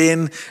tuned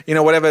in, you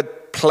know, whatever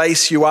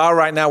place you are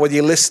right now, whether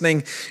you're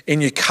listening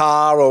in your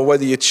car or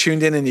whether you're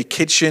tuned in your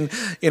kitchen,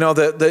 you know,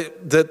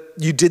 that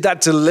you did that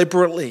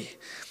deliberately.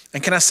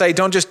 And can I say,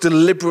 don't just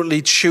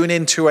deliberately tune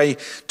into a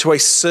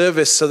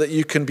service so that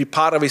you can be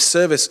part of a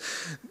service.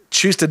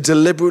 Choose to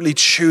deliberately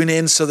tune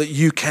in so that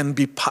you can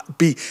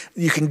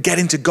you can get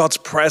into God's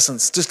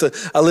presence just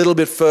a little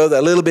bit further,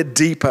 a little bit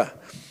deeper.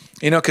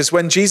 You know, because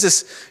when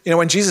Jesus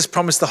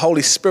promised the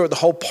Holy Spirit, the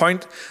whole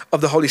point of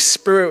the Holy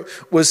Spirit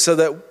was so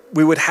that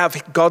we would have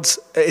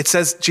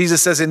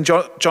Jesus says in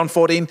John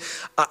 14,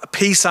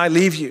 peace I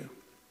leave you.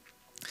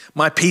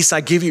 My peace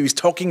I give you. He's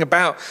talking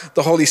about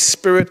the Holy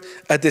Spirit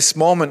at this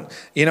moment,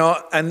 you know,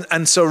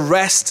 and so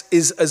rest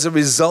is as a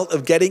result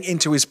of getting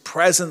into his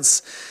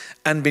presence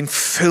and being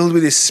filled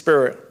with his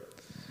Spirit.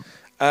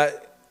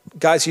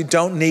 Guys, you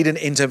don't need an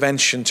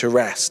intervention to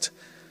rest.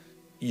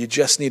 You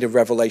just need a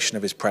revelation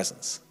of his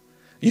presence.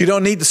 You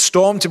don't need the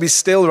storm to be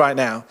still right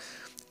now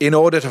in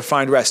order to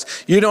find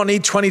rest. You don't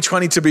need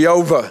 2020 to be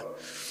over.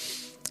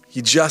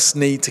 You just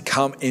need to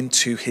come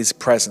into his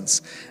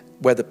presence,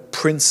 where the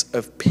Prince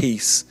of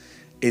Peace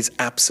is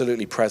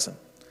absolutely present.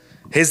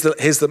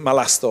 Here's my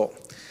last thought,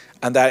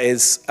 and that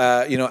is,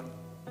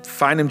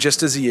 find him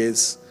just as he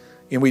is.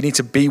 You know, we need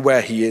to be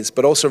where he is,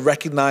 but also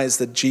recognize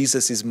that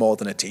Jesus is more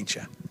than a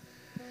teacher.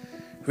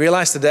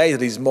 Realize today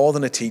that he's more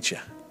than a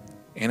teacher.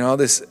 You know,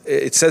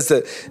 it says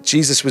that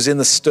Jesus was in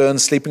the stern,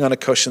 sleeping on a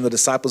cushion. The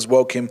disciples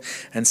woke him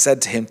and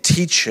said to him,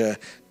 "Teacher,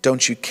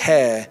 don't you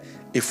care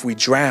if we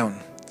drown?"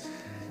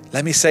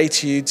 Let me say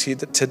to you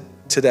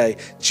today,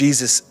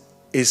 Jesus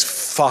is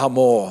far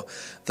more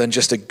than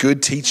just a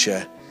good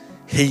teacher.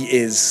 He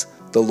is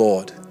the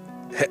Lord.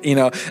 You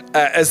know,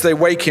 as they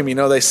wake him, you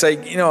know, they say,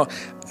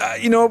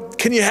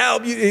 can you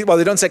help? Well,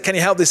 they don't say, can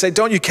you help? They say,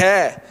 don't you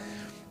care?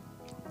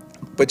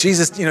 But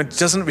Jesus, you know,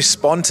 doesn't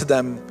respond to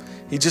them.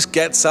 He just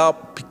gets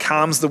up, he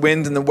calms the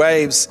wind and the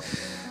waves.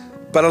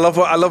 But I love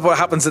what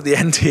happens at the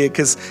end here,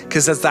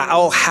 because as that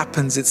all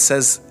happens, it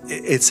says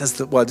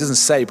that, well, it doesn't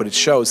say, but it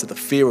shows that the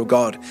fear of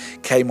God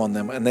came on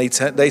them. And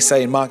they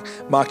say in Mark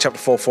chapter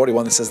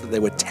 4:41, it says that they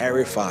were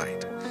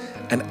terrified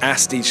and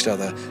asked each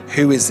other,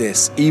 "Who is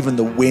this? Even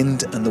the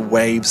wind and the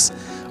waves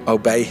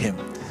obey him."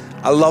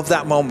 I love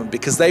that moment,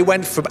 because they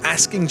went from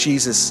asking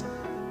Jesus,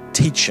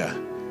 "Teacher,"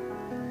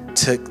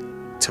 to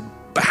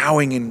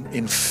bowing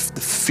in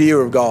the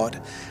fear of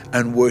God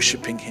and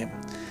worshiping him.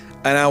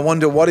 And I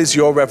wonder, what is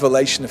your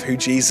revelation of who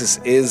Jesus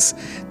is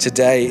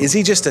today? Is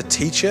he just a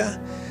teacher?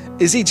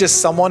 Is he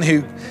just someone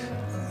who,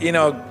 you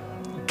know,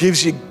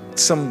 gives you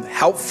some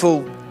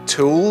helpful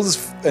tools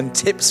and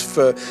tips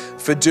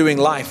for doing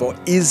life? Or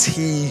is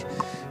he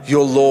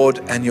your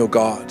Lord and your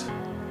God?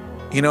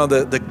 You know,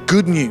 the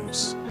good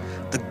news,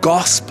 the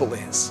gospel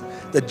is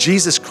that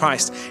Jesus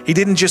Christ, he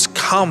didn't just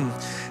come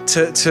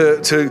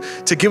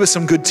to give us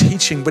some good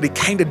teaching, but he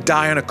came to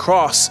die on a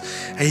cross,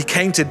 and he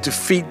came to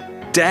defeat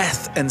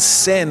death and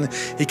sin.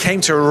 He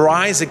came to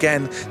rise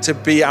again to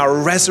be our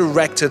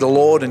resurrected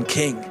Lord and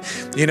King.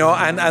 You know,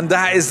 and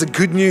that is the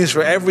good news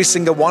for every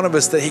single one of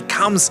us, that he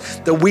comes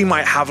that we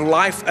might have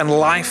life, and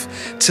life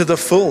to the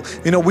full.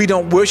 You know, we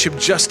don't worship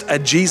just a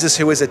Jesus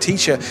who is a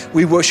teacher.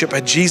 We worship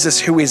a Jesus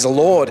who is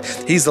Lord.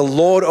 He's the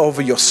Lord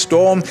over your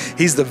storm.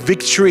 He's the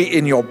victory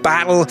in your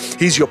battle.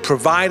 He's your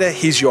provider.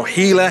 He's your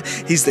healer.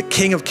 He's the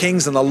King of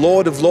Kings and the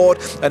Lord of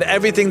Lords. And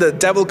everything that the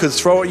devil could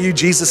throw at you,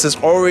 Jesus has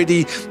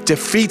already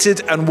defeated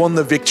and won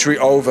the victory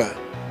over.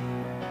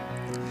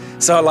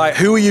 So like,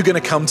 who are you going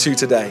to come to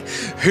today?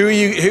 Who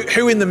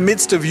in the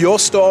midst of your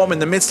storm, in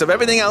the midst of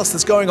everything else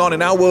that's going on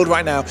in our world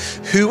right now,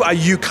 who are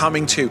you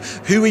coming to?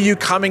 Who are you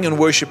coming and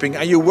worshiping?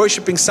 Are you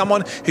worshiping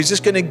someone who's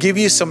just going to give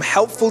you some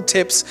helpful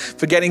tips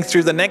for getting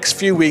through the next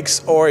few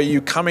weeks? Or are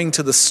you coming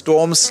to the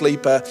storm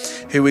sleeper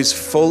who is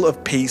full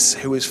of peace,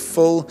 who is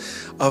full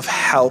of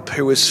help,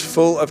 who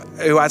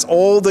has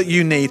all that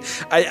you need?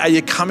 Are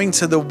you coming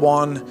to the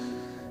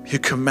one who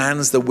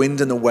commands the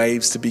wind and the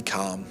waves to be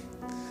calm?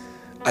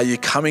 Are you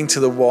coming to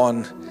the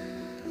one,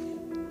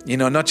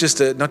 not just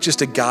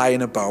a guy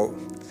in a boat,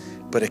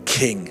 but a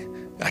king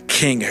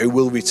who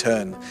will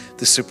return,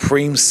 the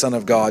supreme Son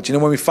of God?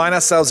 When we find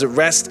ourselves at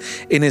rest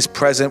in his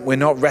presence, we're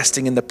not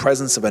resting in the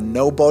presence of a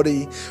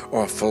nobody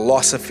or a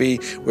philosophy.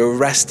 We're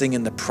resting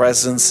in the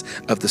presence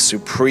of the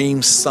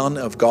supreme Son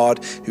of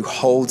God who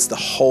holds the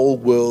whole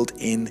world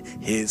in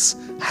his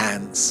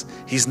hands.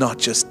 He's not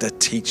just a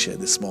teacher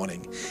this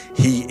morning.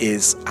 He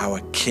is our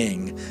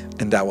King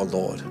and our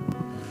Lord.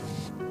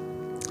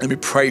 Let me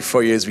pray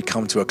for you as we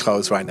come to a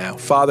close right now.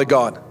 Father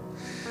God,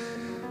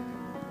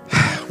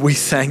 we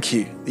thank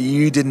you that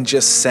you didn't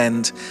just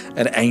send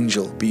an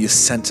angel, but you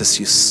sent us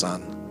your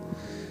Son.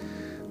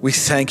 We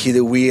thank you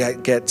that we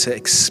get to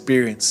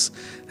experience,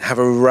 have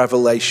a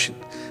revelation,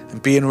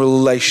 and be in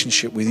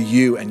relationship with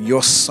you and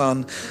your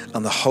Son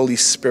and the Holy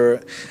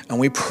Spirit. And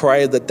we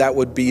pray that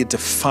would be a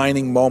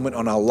defining moment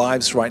on our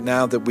lives right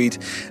now, that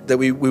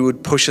we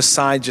would push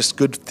aside just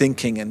good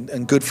thinking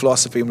and good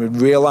philosophy, and we'd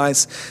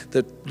realize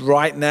that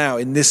right now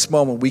in this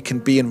moment we can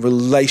be in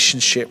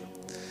relationship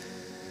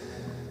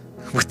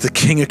with the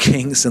King of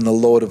Kings and the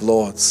Lord of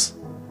Lords.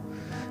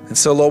 And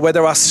so, Lord, where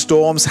there are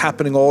storms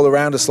happening all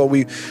around us, Lord,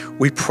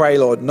 we pray,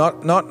 Lord,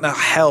 not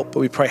help, but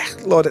we pray,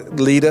 Lord,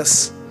 lead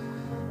us,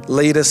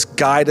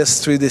 guide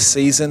us through this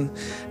season.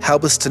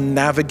 Help us to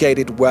navigate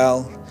it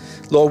well,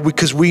 Lord,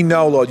 because we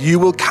know, Lord, you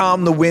will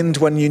calm the wind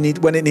when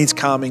it needs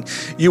calming.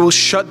 You will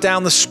shut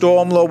down the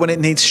storm, Lord, when it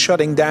needs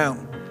shutting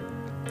down.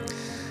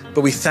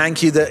 But we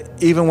thank you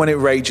that even when it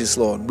rages,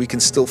 Lord, we can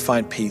still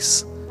find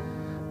peace.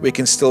 We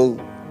can still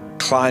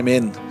climb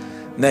in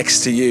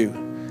next to you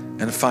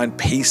and find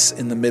peace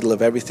in the middle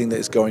of everything that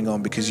is going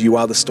on, because you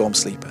are the storm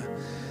sleeper,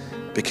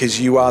 because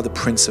you are the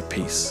Prince of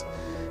Peace,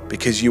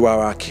 because you are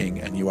our King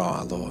and you are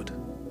our Lord.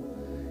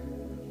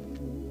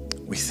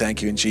 We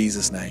thank you in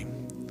Jesus' name.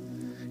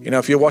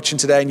 If you're watching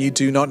today and you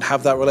do not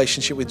have that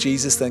relationship with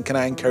Jesus, then can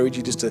I encourage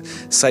you just to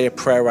say a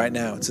prayer right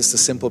now? It's just a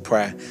simple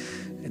prayer.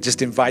 It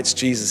just invites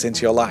Jesus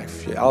into your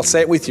life. I'll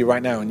say it with you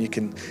right now, and you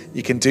can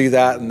do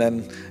that, and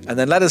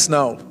then let us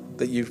know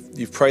that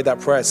you've prayed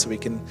that prayer, so we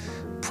can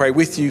pray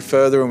with you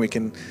further, and we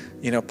can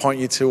point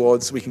you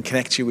towards, we can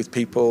connect you with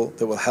people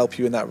that will help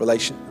you in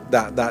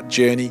that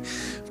journey.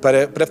 But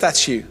if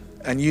that's you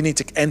and you need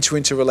to enter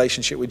into a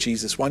relationship with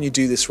Jesus, why don't you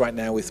do this right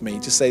now with me?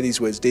 Just say these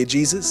words: Dear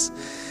Jesus,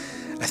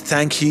 I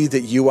thank you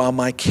that you are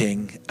my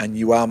King and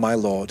you are my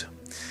Lord.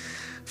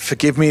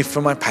 Forgive me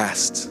for my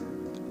past.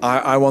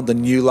 I want the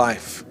new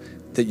life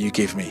that you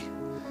give me.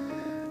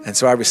 And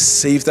so I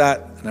receive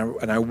that,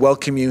 and I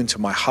welcome you into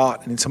my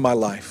heart and into my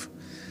life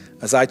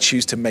as I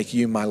choose to make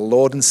you my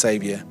Lord and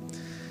Savior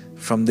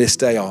from this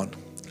day on.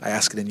 I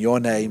ask it in your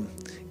name,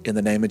 in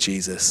the name of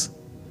Jesus.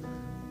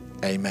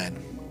 Amen.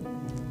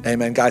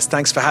 Amen. Guys,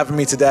 thanks for having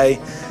me today.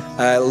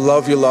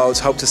 Love you loads.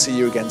 Hope to see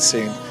you again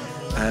soon.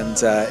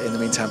 And in the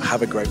meantime,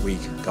 have a great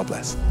week. God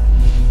bless.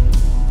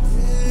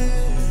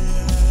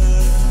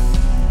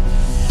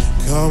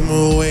 Come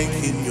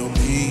awaken your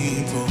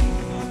people.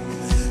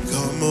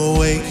 Come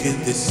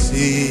awaken this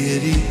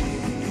city.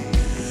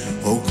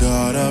 Oh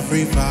God of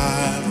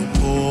revival,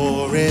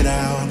 pour it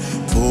out,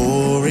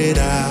 pour it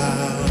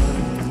out.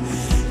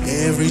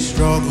 Every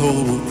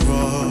stronghold will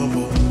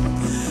crumble.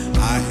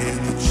 I hear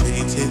the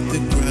chains hit the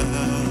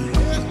ground.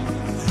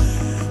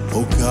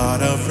 Oh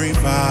God of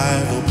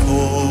revival,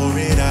 pour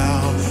it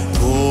out,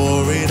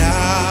 pour it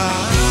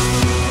out.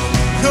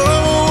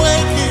 Come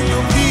awaken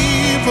your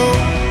people.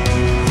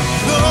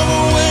 Come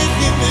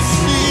awaken the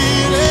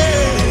city.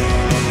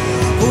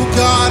 Oh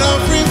God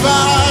of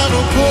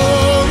revival,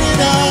 pour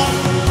it out,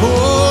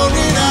 pour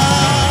it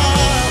out.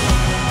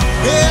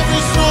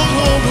 Every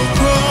stronghold will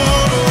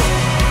crumble.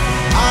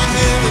 I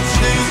hear the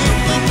chains hit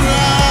the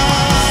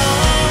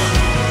ground.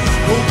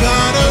 Oh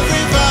God of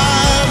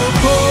revival,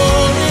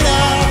 pour it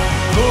out,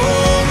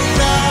 pour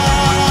it out.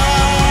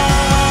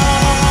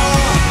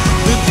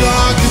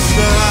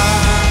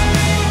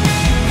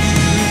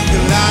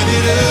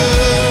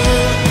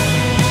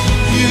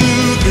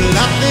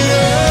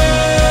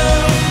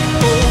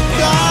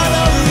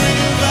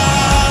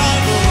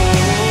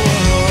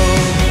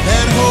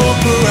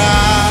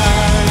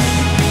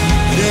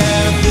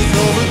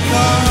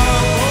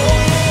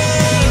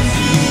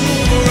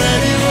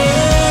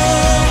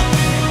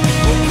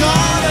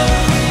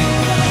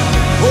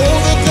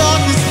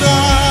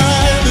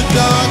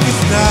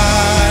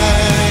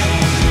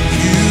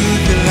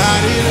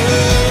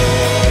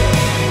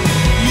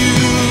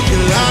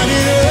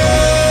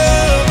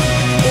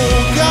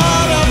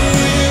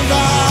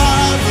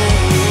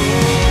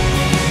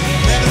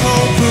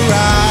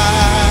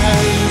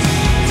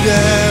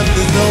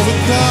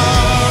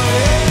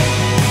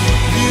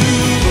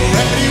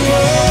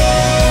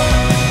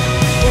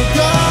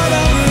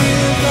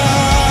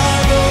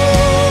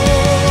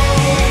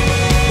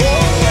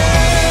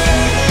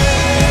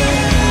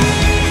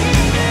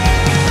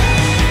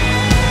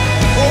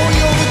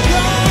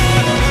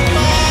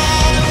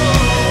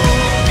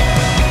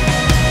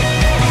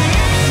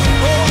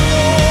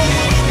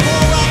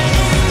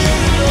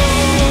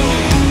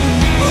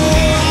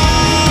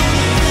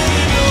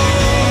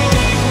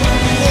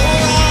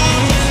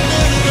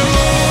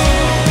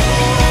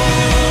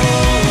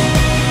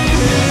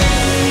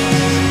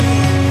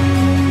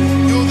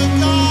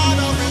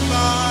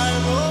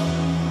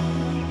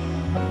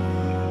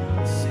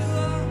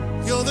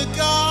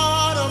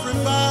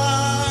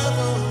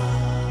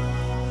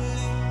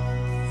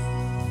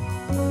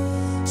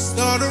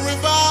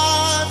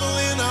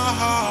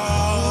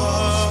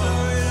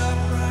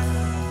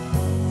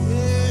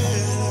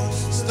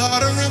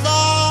 start a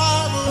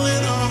revival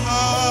in our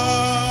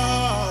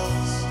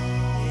hearts.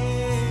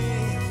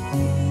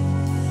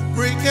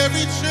 Break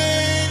every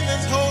chain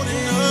that's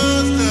holding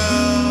us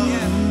down.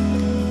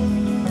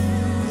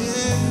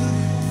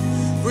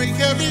 Yeah. Break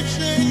every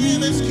chain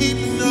that's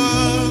keeping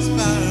us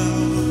bound.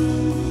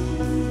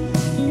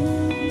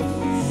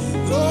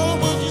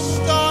 Lord, would you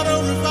start a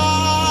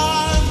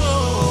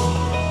revival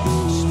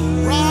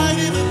right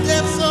in the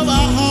depths of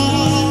our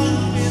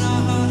hearts,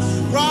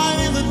 right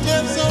in the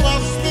depths of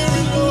our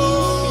spirit,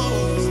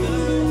 Lord.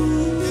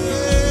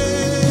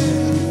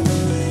 Yeah.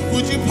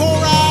 Would you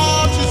pour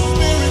out your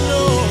spirit,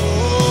 Lord?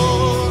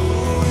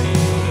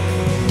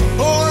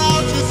 Pour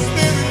out your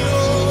spirit,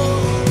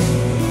 Lord,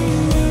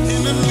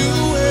 in a new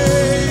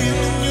way, in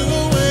a new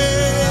way,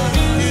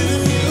 in a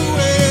new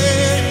way,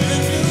 in a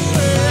new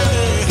way,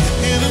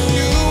 in a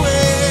new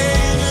way,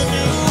 in a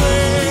new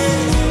way,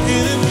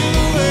 in a new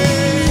way,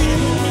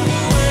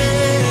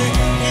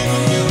 in a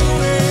new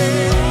way,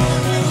 in a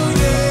new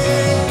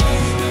day.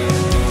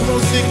 Come on,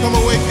 sing, come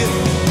awaken.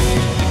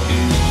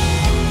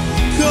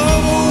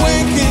 Come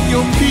awaken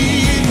your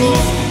people.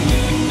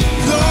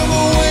 Come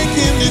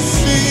awaken this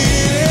city.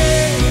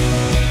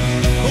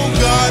 Oh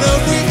God of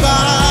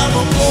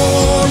revival,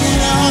 pour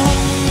it out,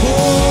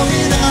 pour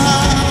it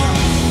out.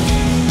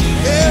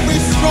 Every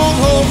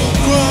stronghold will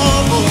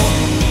crumble.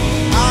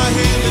 I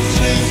hear the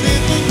chains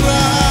hit the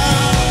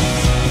ground.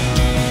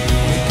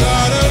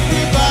 God of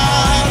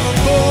revival,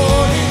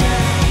 pour it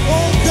out.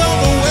 Oh,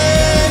 come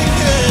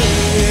awaken.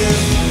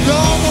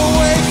 Come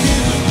awaken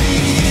the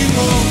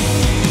people.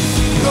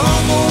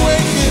 Come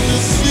awaken the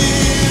city.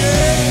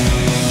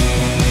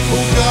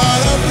 Oh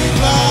God of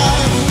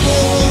revival,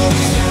 pour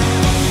it out.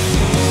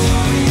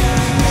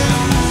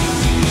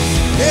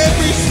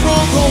 Every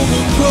stronghold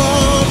will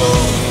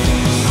crumble.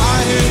 I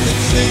hear the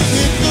chains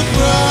hit the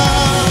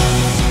ground.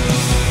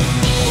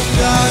 Oh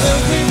God of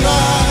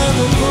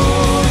revival,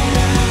 pour it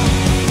out.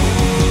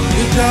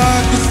 The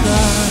darkest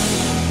night,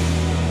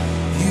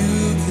 you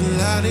can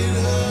light it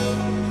up.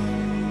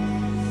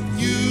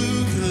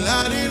 You can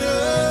light it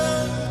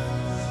up.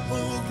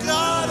 Oh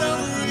God of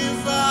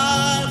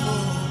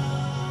revival,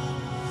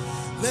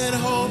 let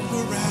hope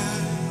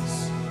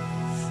arise.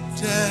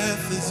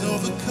 Death is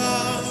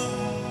overcome.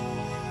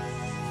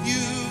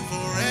 You've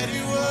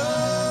already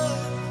won.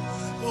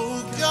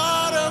 Oh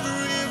God of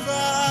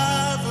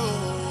revival.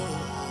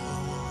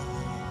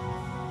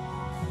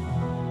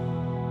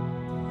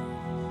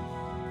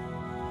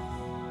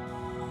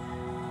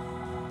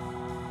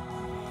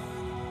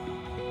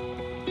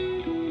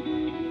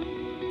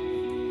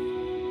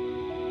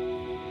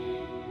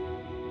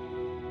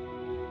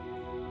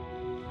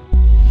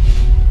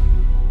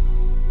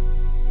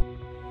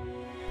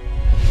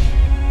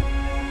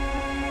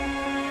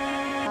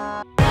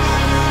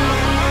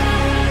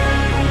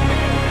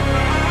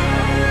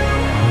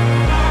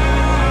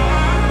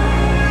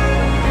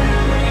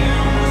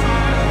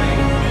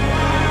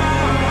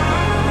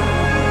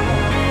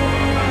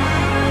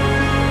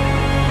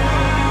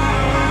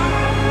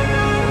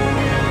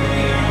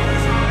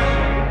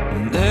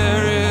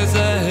 There is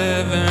a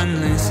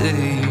heavenly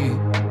city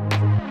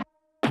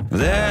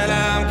that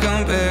I'm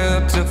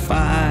compelled to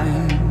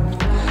find.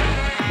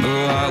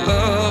 Though I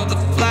love the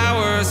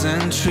flowers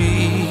and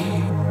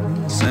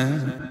trees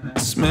and the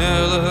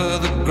smell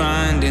of the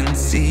grinding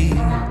sea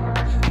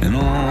and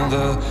all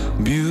the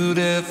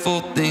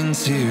beautiful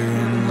things here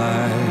in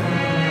life.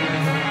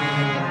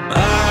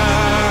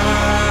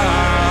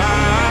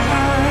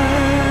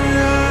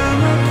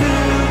 I'm a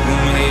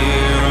pilgrim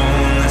here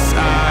on the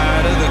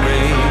side of the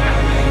great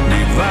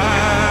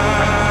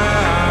divide.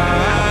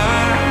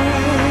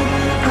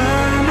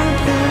 I'm a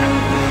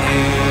pilgrim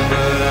here,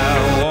 but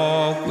I'll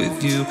walk with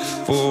you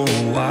for a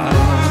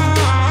while.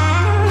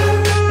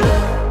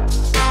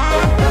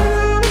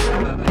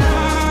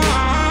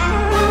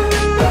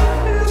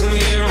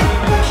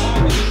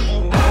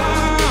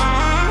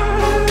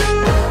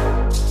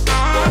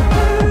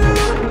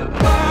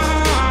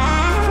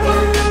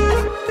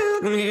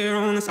 Here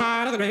on the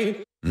side of the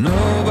grave.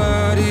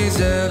 Nobody's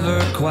ever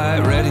quite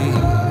ready,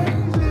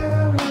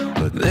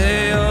 but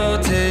they all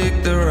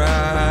take the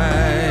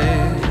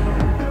ride.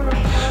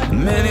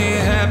 Many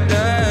have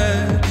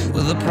died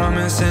with a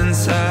promise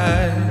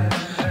inside.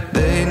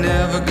 They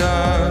never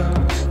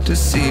got to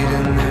see it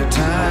in their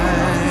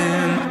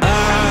time. I'm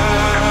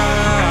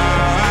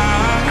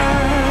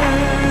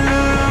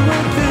a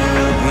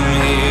pilgrim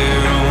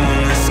here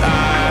on the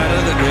side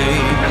of the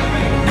great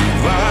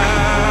divide.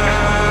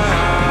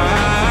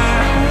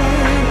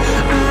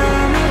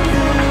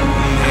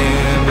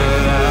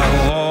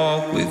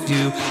 With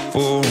you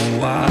for a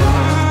while.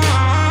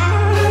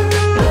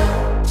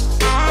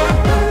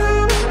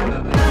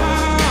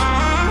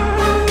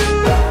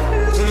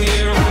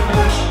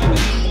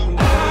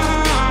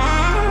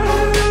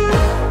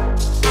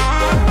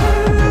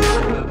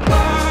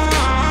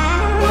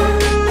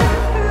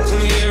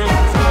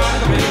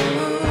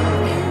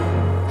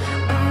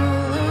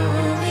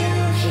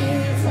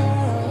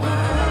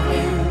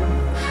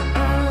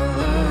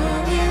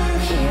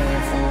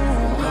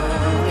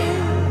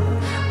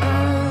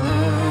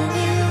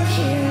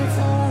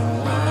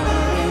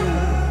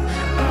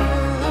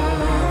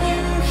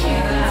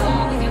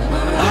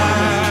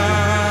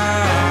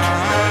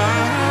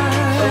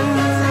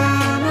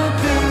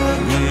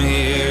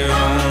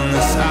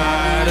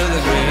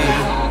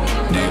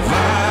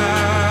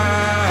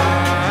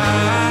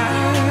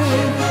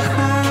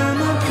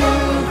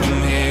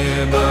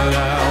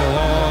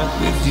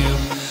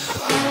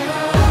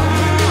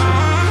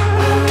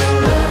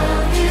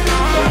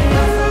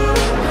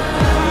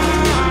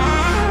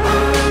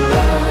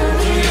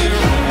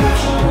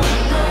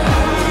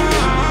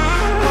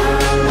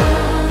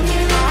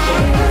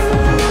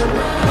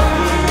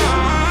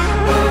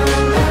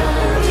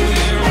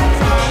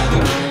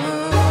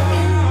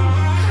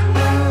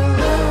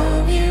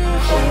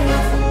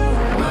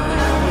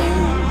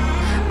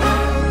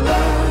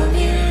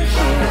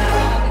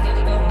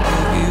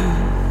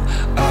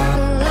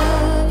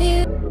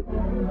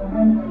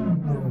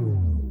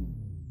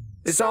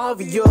 It's all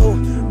for you,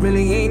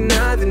 really ain't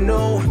nothing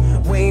new.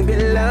 We ain't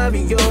been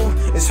loving you,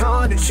 it's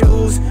hard to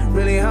choose,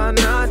 really hard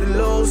not to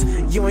lose.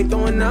 You ain't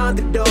throwing out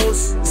the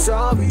dose, it's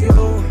all for you.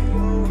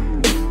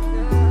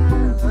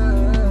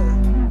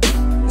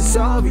 It's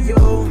all for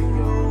you.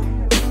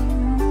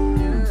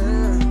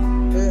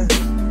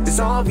 It's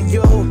all for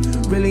you,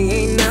 really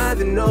ain't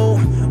nothing new.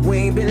 We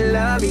ain't been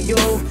loving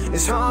you,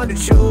 it's hard to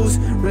choose,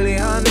 really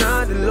hard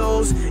not to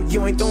lose.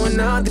 You ain't throwing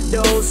out the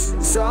dose,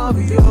 it's all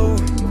for you.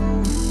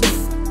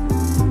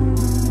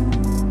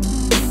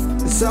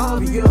 It's all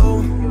for you.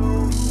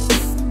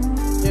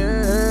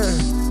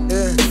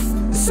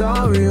 It's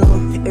all for you.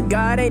 If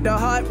God ain't the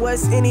heart,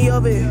 what's any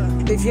of it?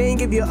 If you ain't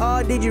give your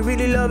all, did you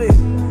really love it?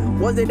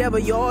 Was it ever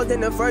yours in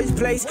the first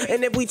place?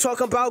 And if we talk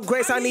about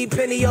grace, I need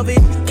plenty of it.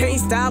 Can't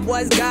stop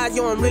what's God,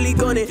 yo, I'm really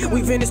gonna.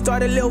 We finna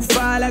start a little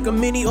fire like a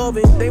mini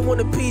oven. They want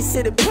a piece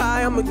of the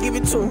pie, I'ma give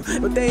it to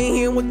them. But they ain't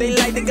hearing what they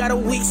like, they got a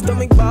weak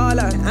stomach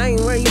baller. I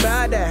ain't worried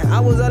about that. I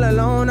was all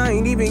alone, I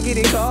ain't even get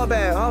it called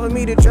back. Offer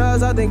me the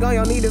trust, I think all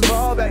y'all need to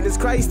fall back. This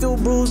Christ still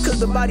bruised, cause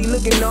the body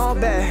looking all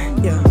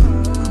bad, yeah.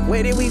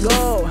 Where did we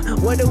go?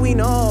 What do we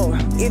know?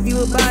 If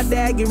you about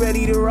that, get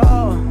ready to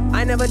roll.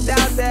 I never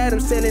doubt that, I'm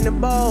sailing the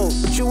boat,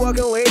 but you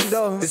walking away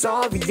though. It's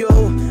all for you,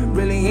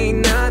 really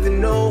ain't nothing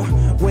new.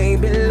 We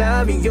ain't been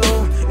loving you,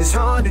 it's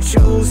hard to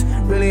choose,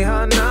 really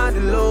hard not to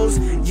lose.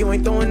 You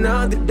ain't throwing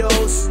out the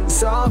dose,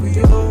 it's all for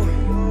you.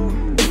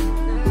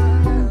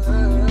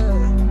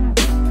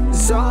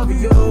 It's all for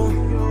you.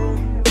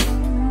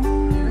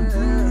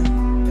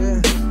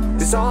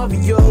 It's all for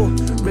you,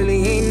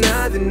 really ain't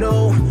nothing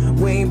new.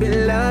 We ain't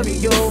been loving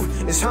you,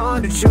 it's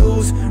hard to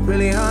choose,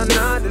 really hard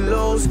not to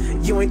lose.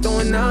 You ain't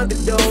throwing out the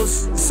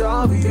dose, it's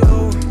all for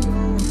you.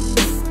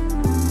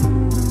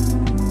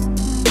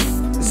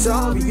 It's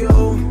all for you.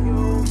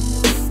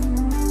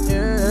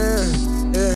 Yeah.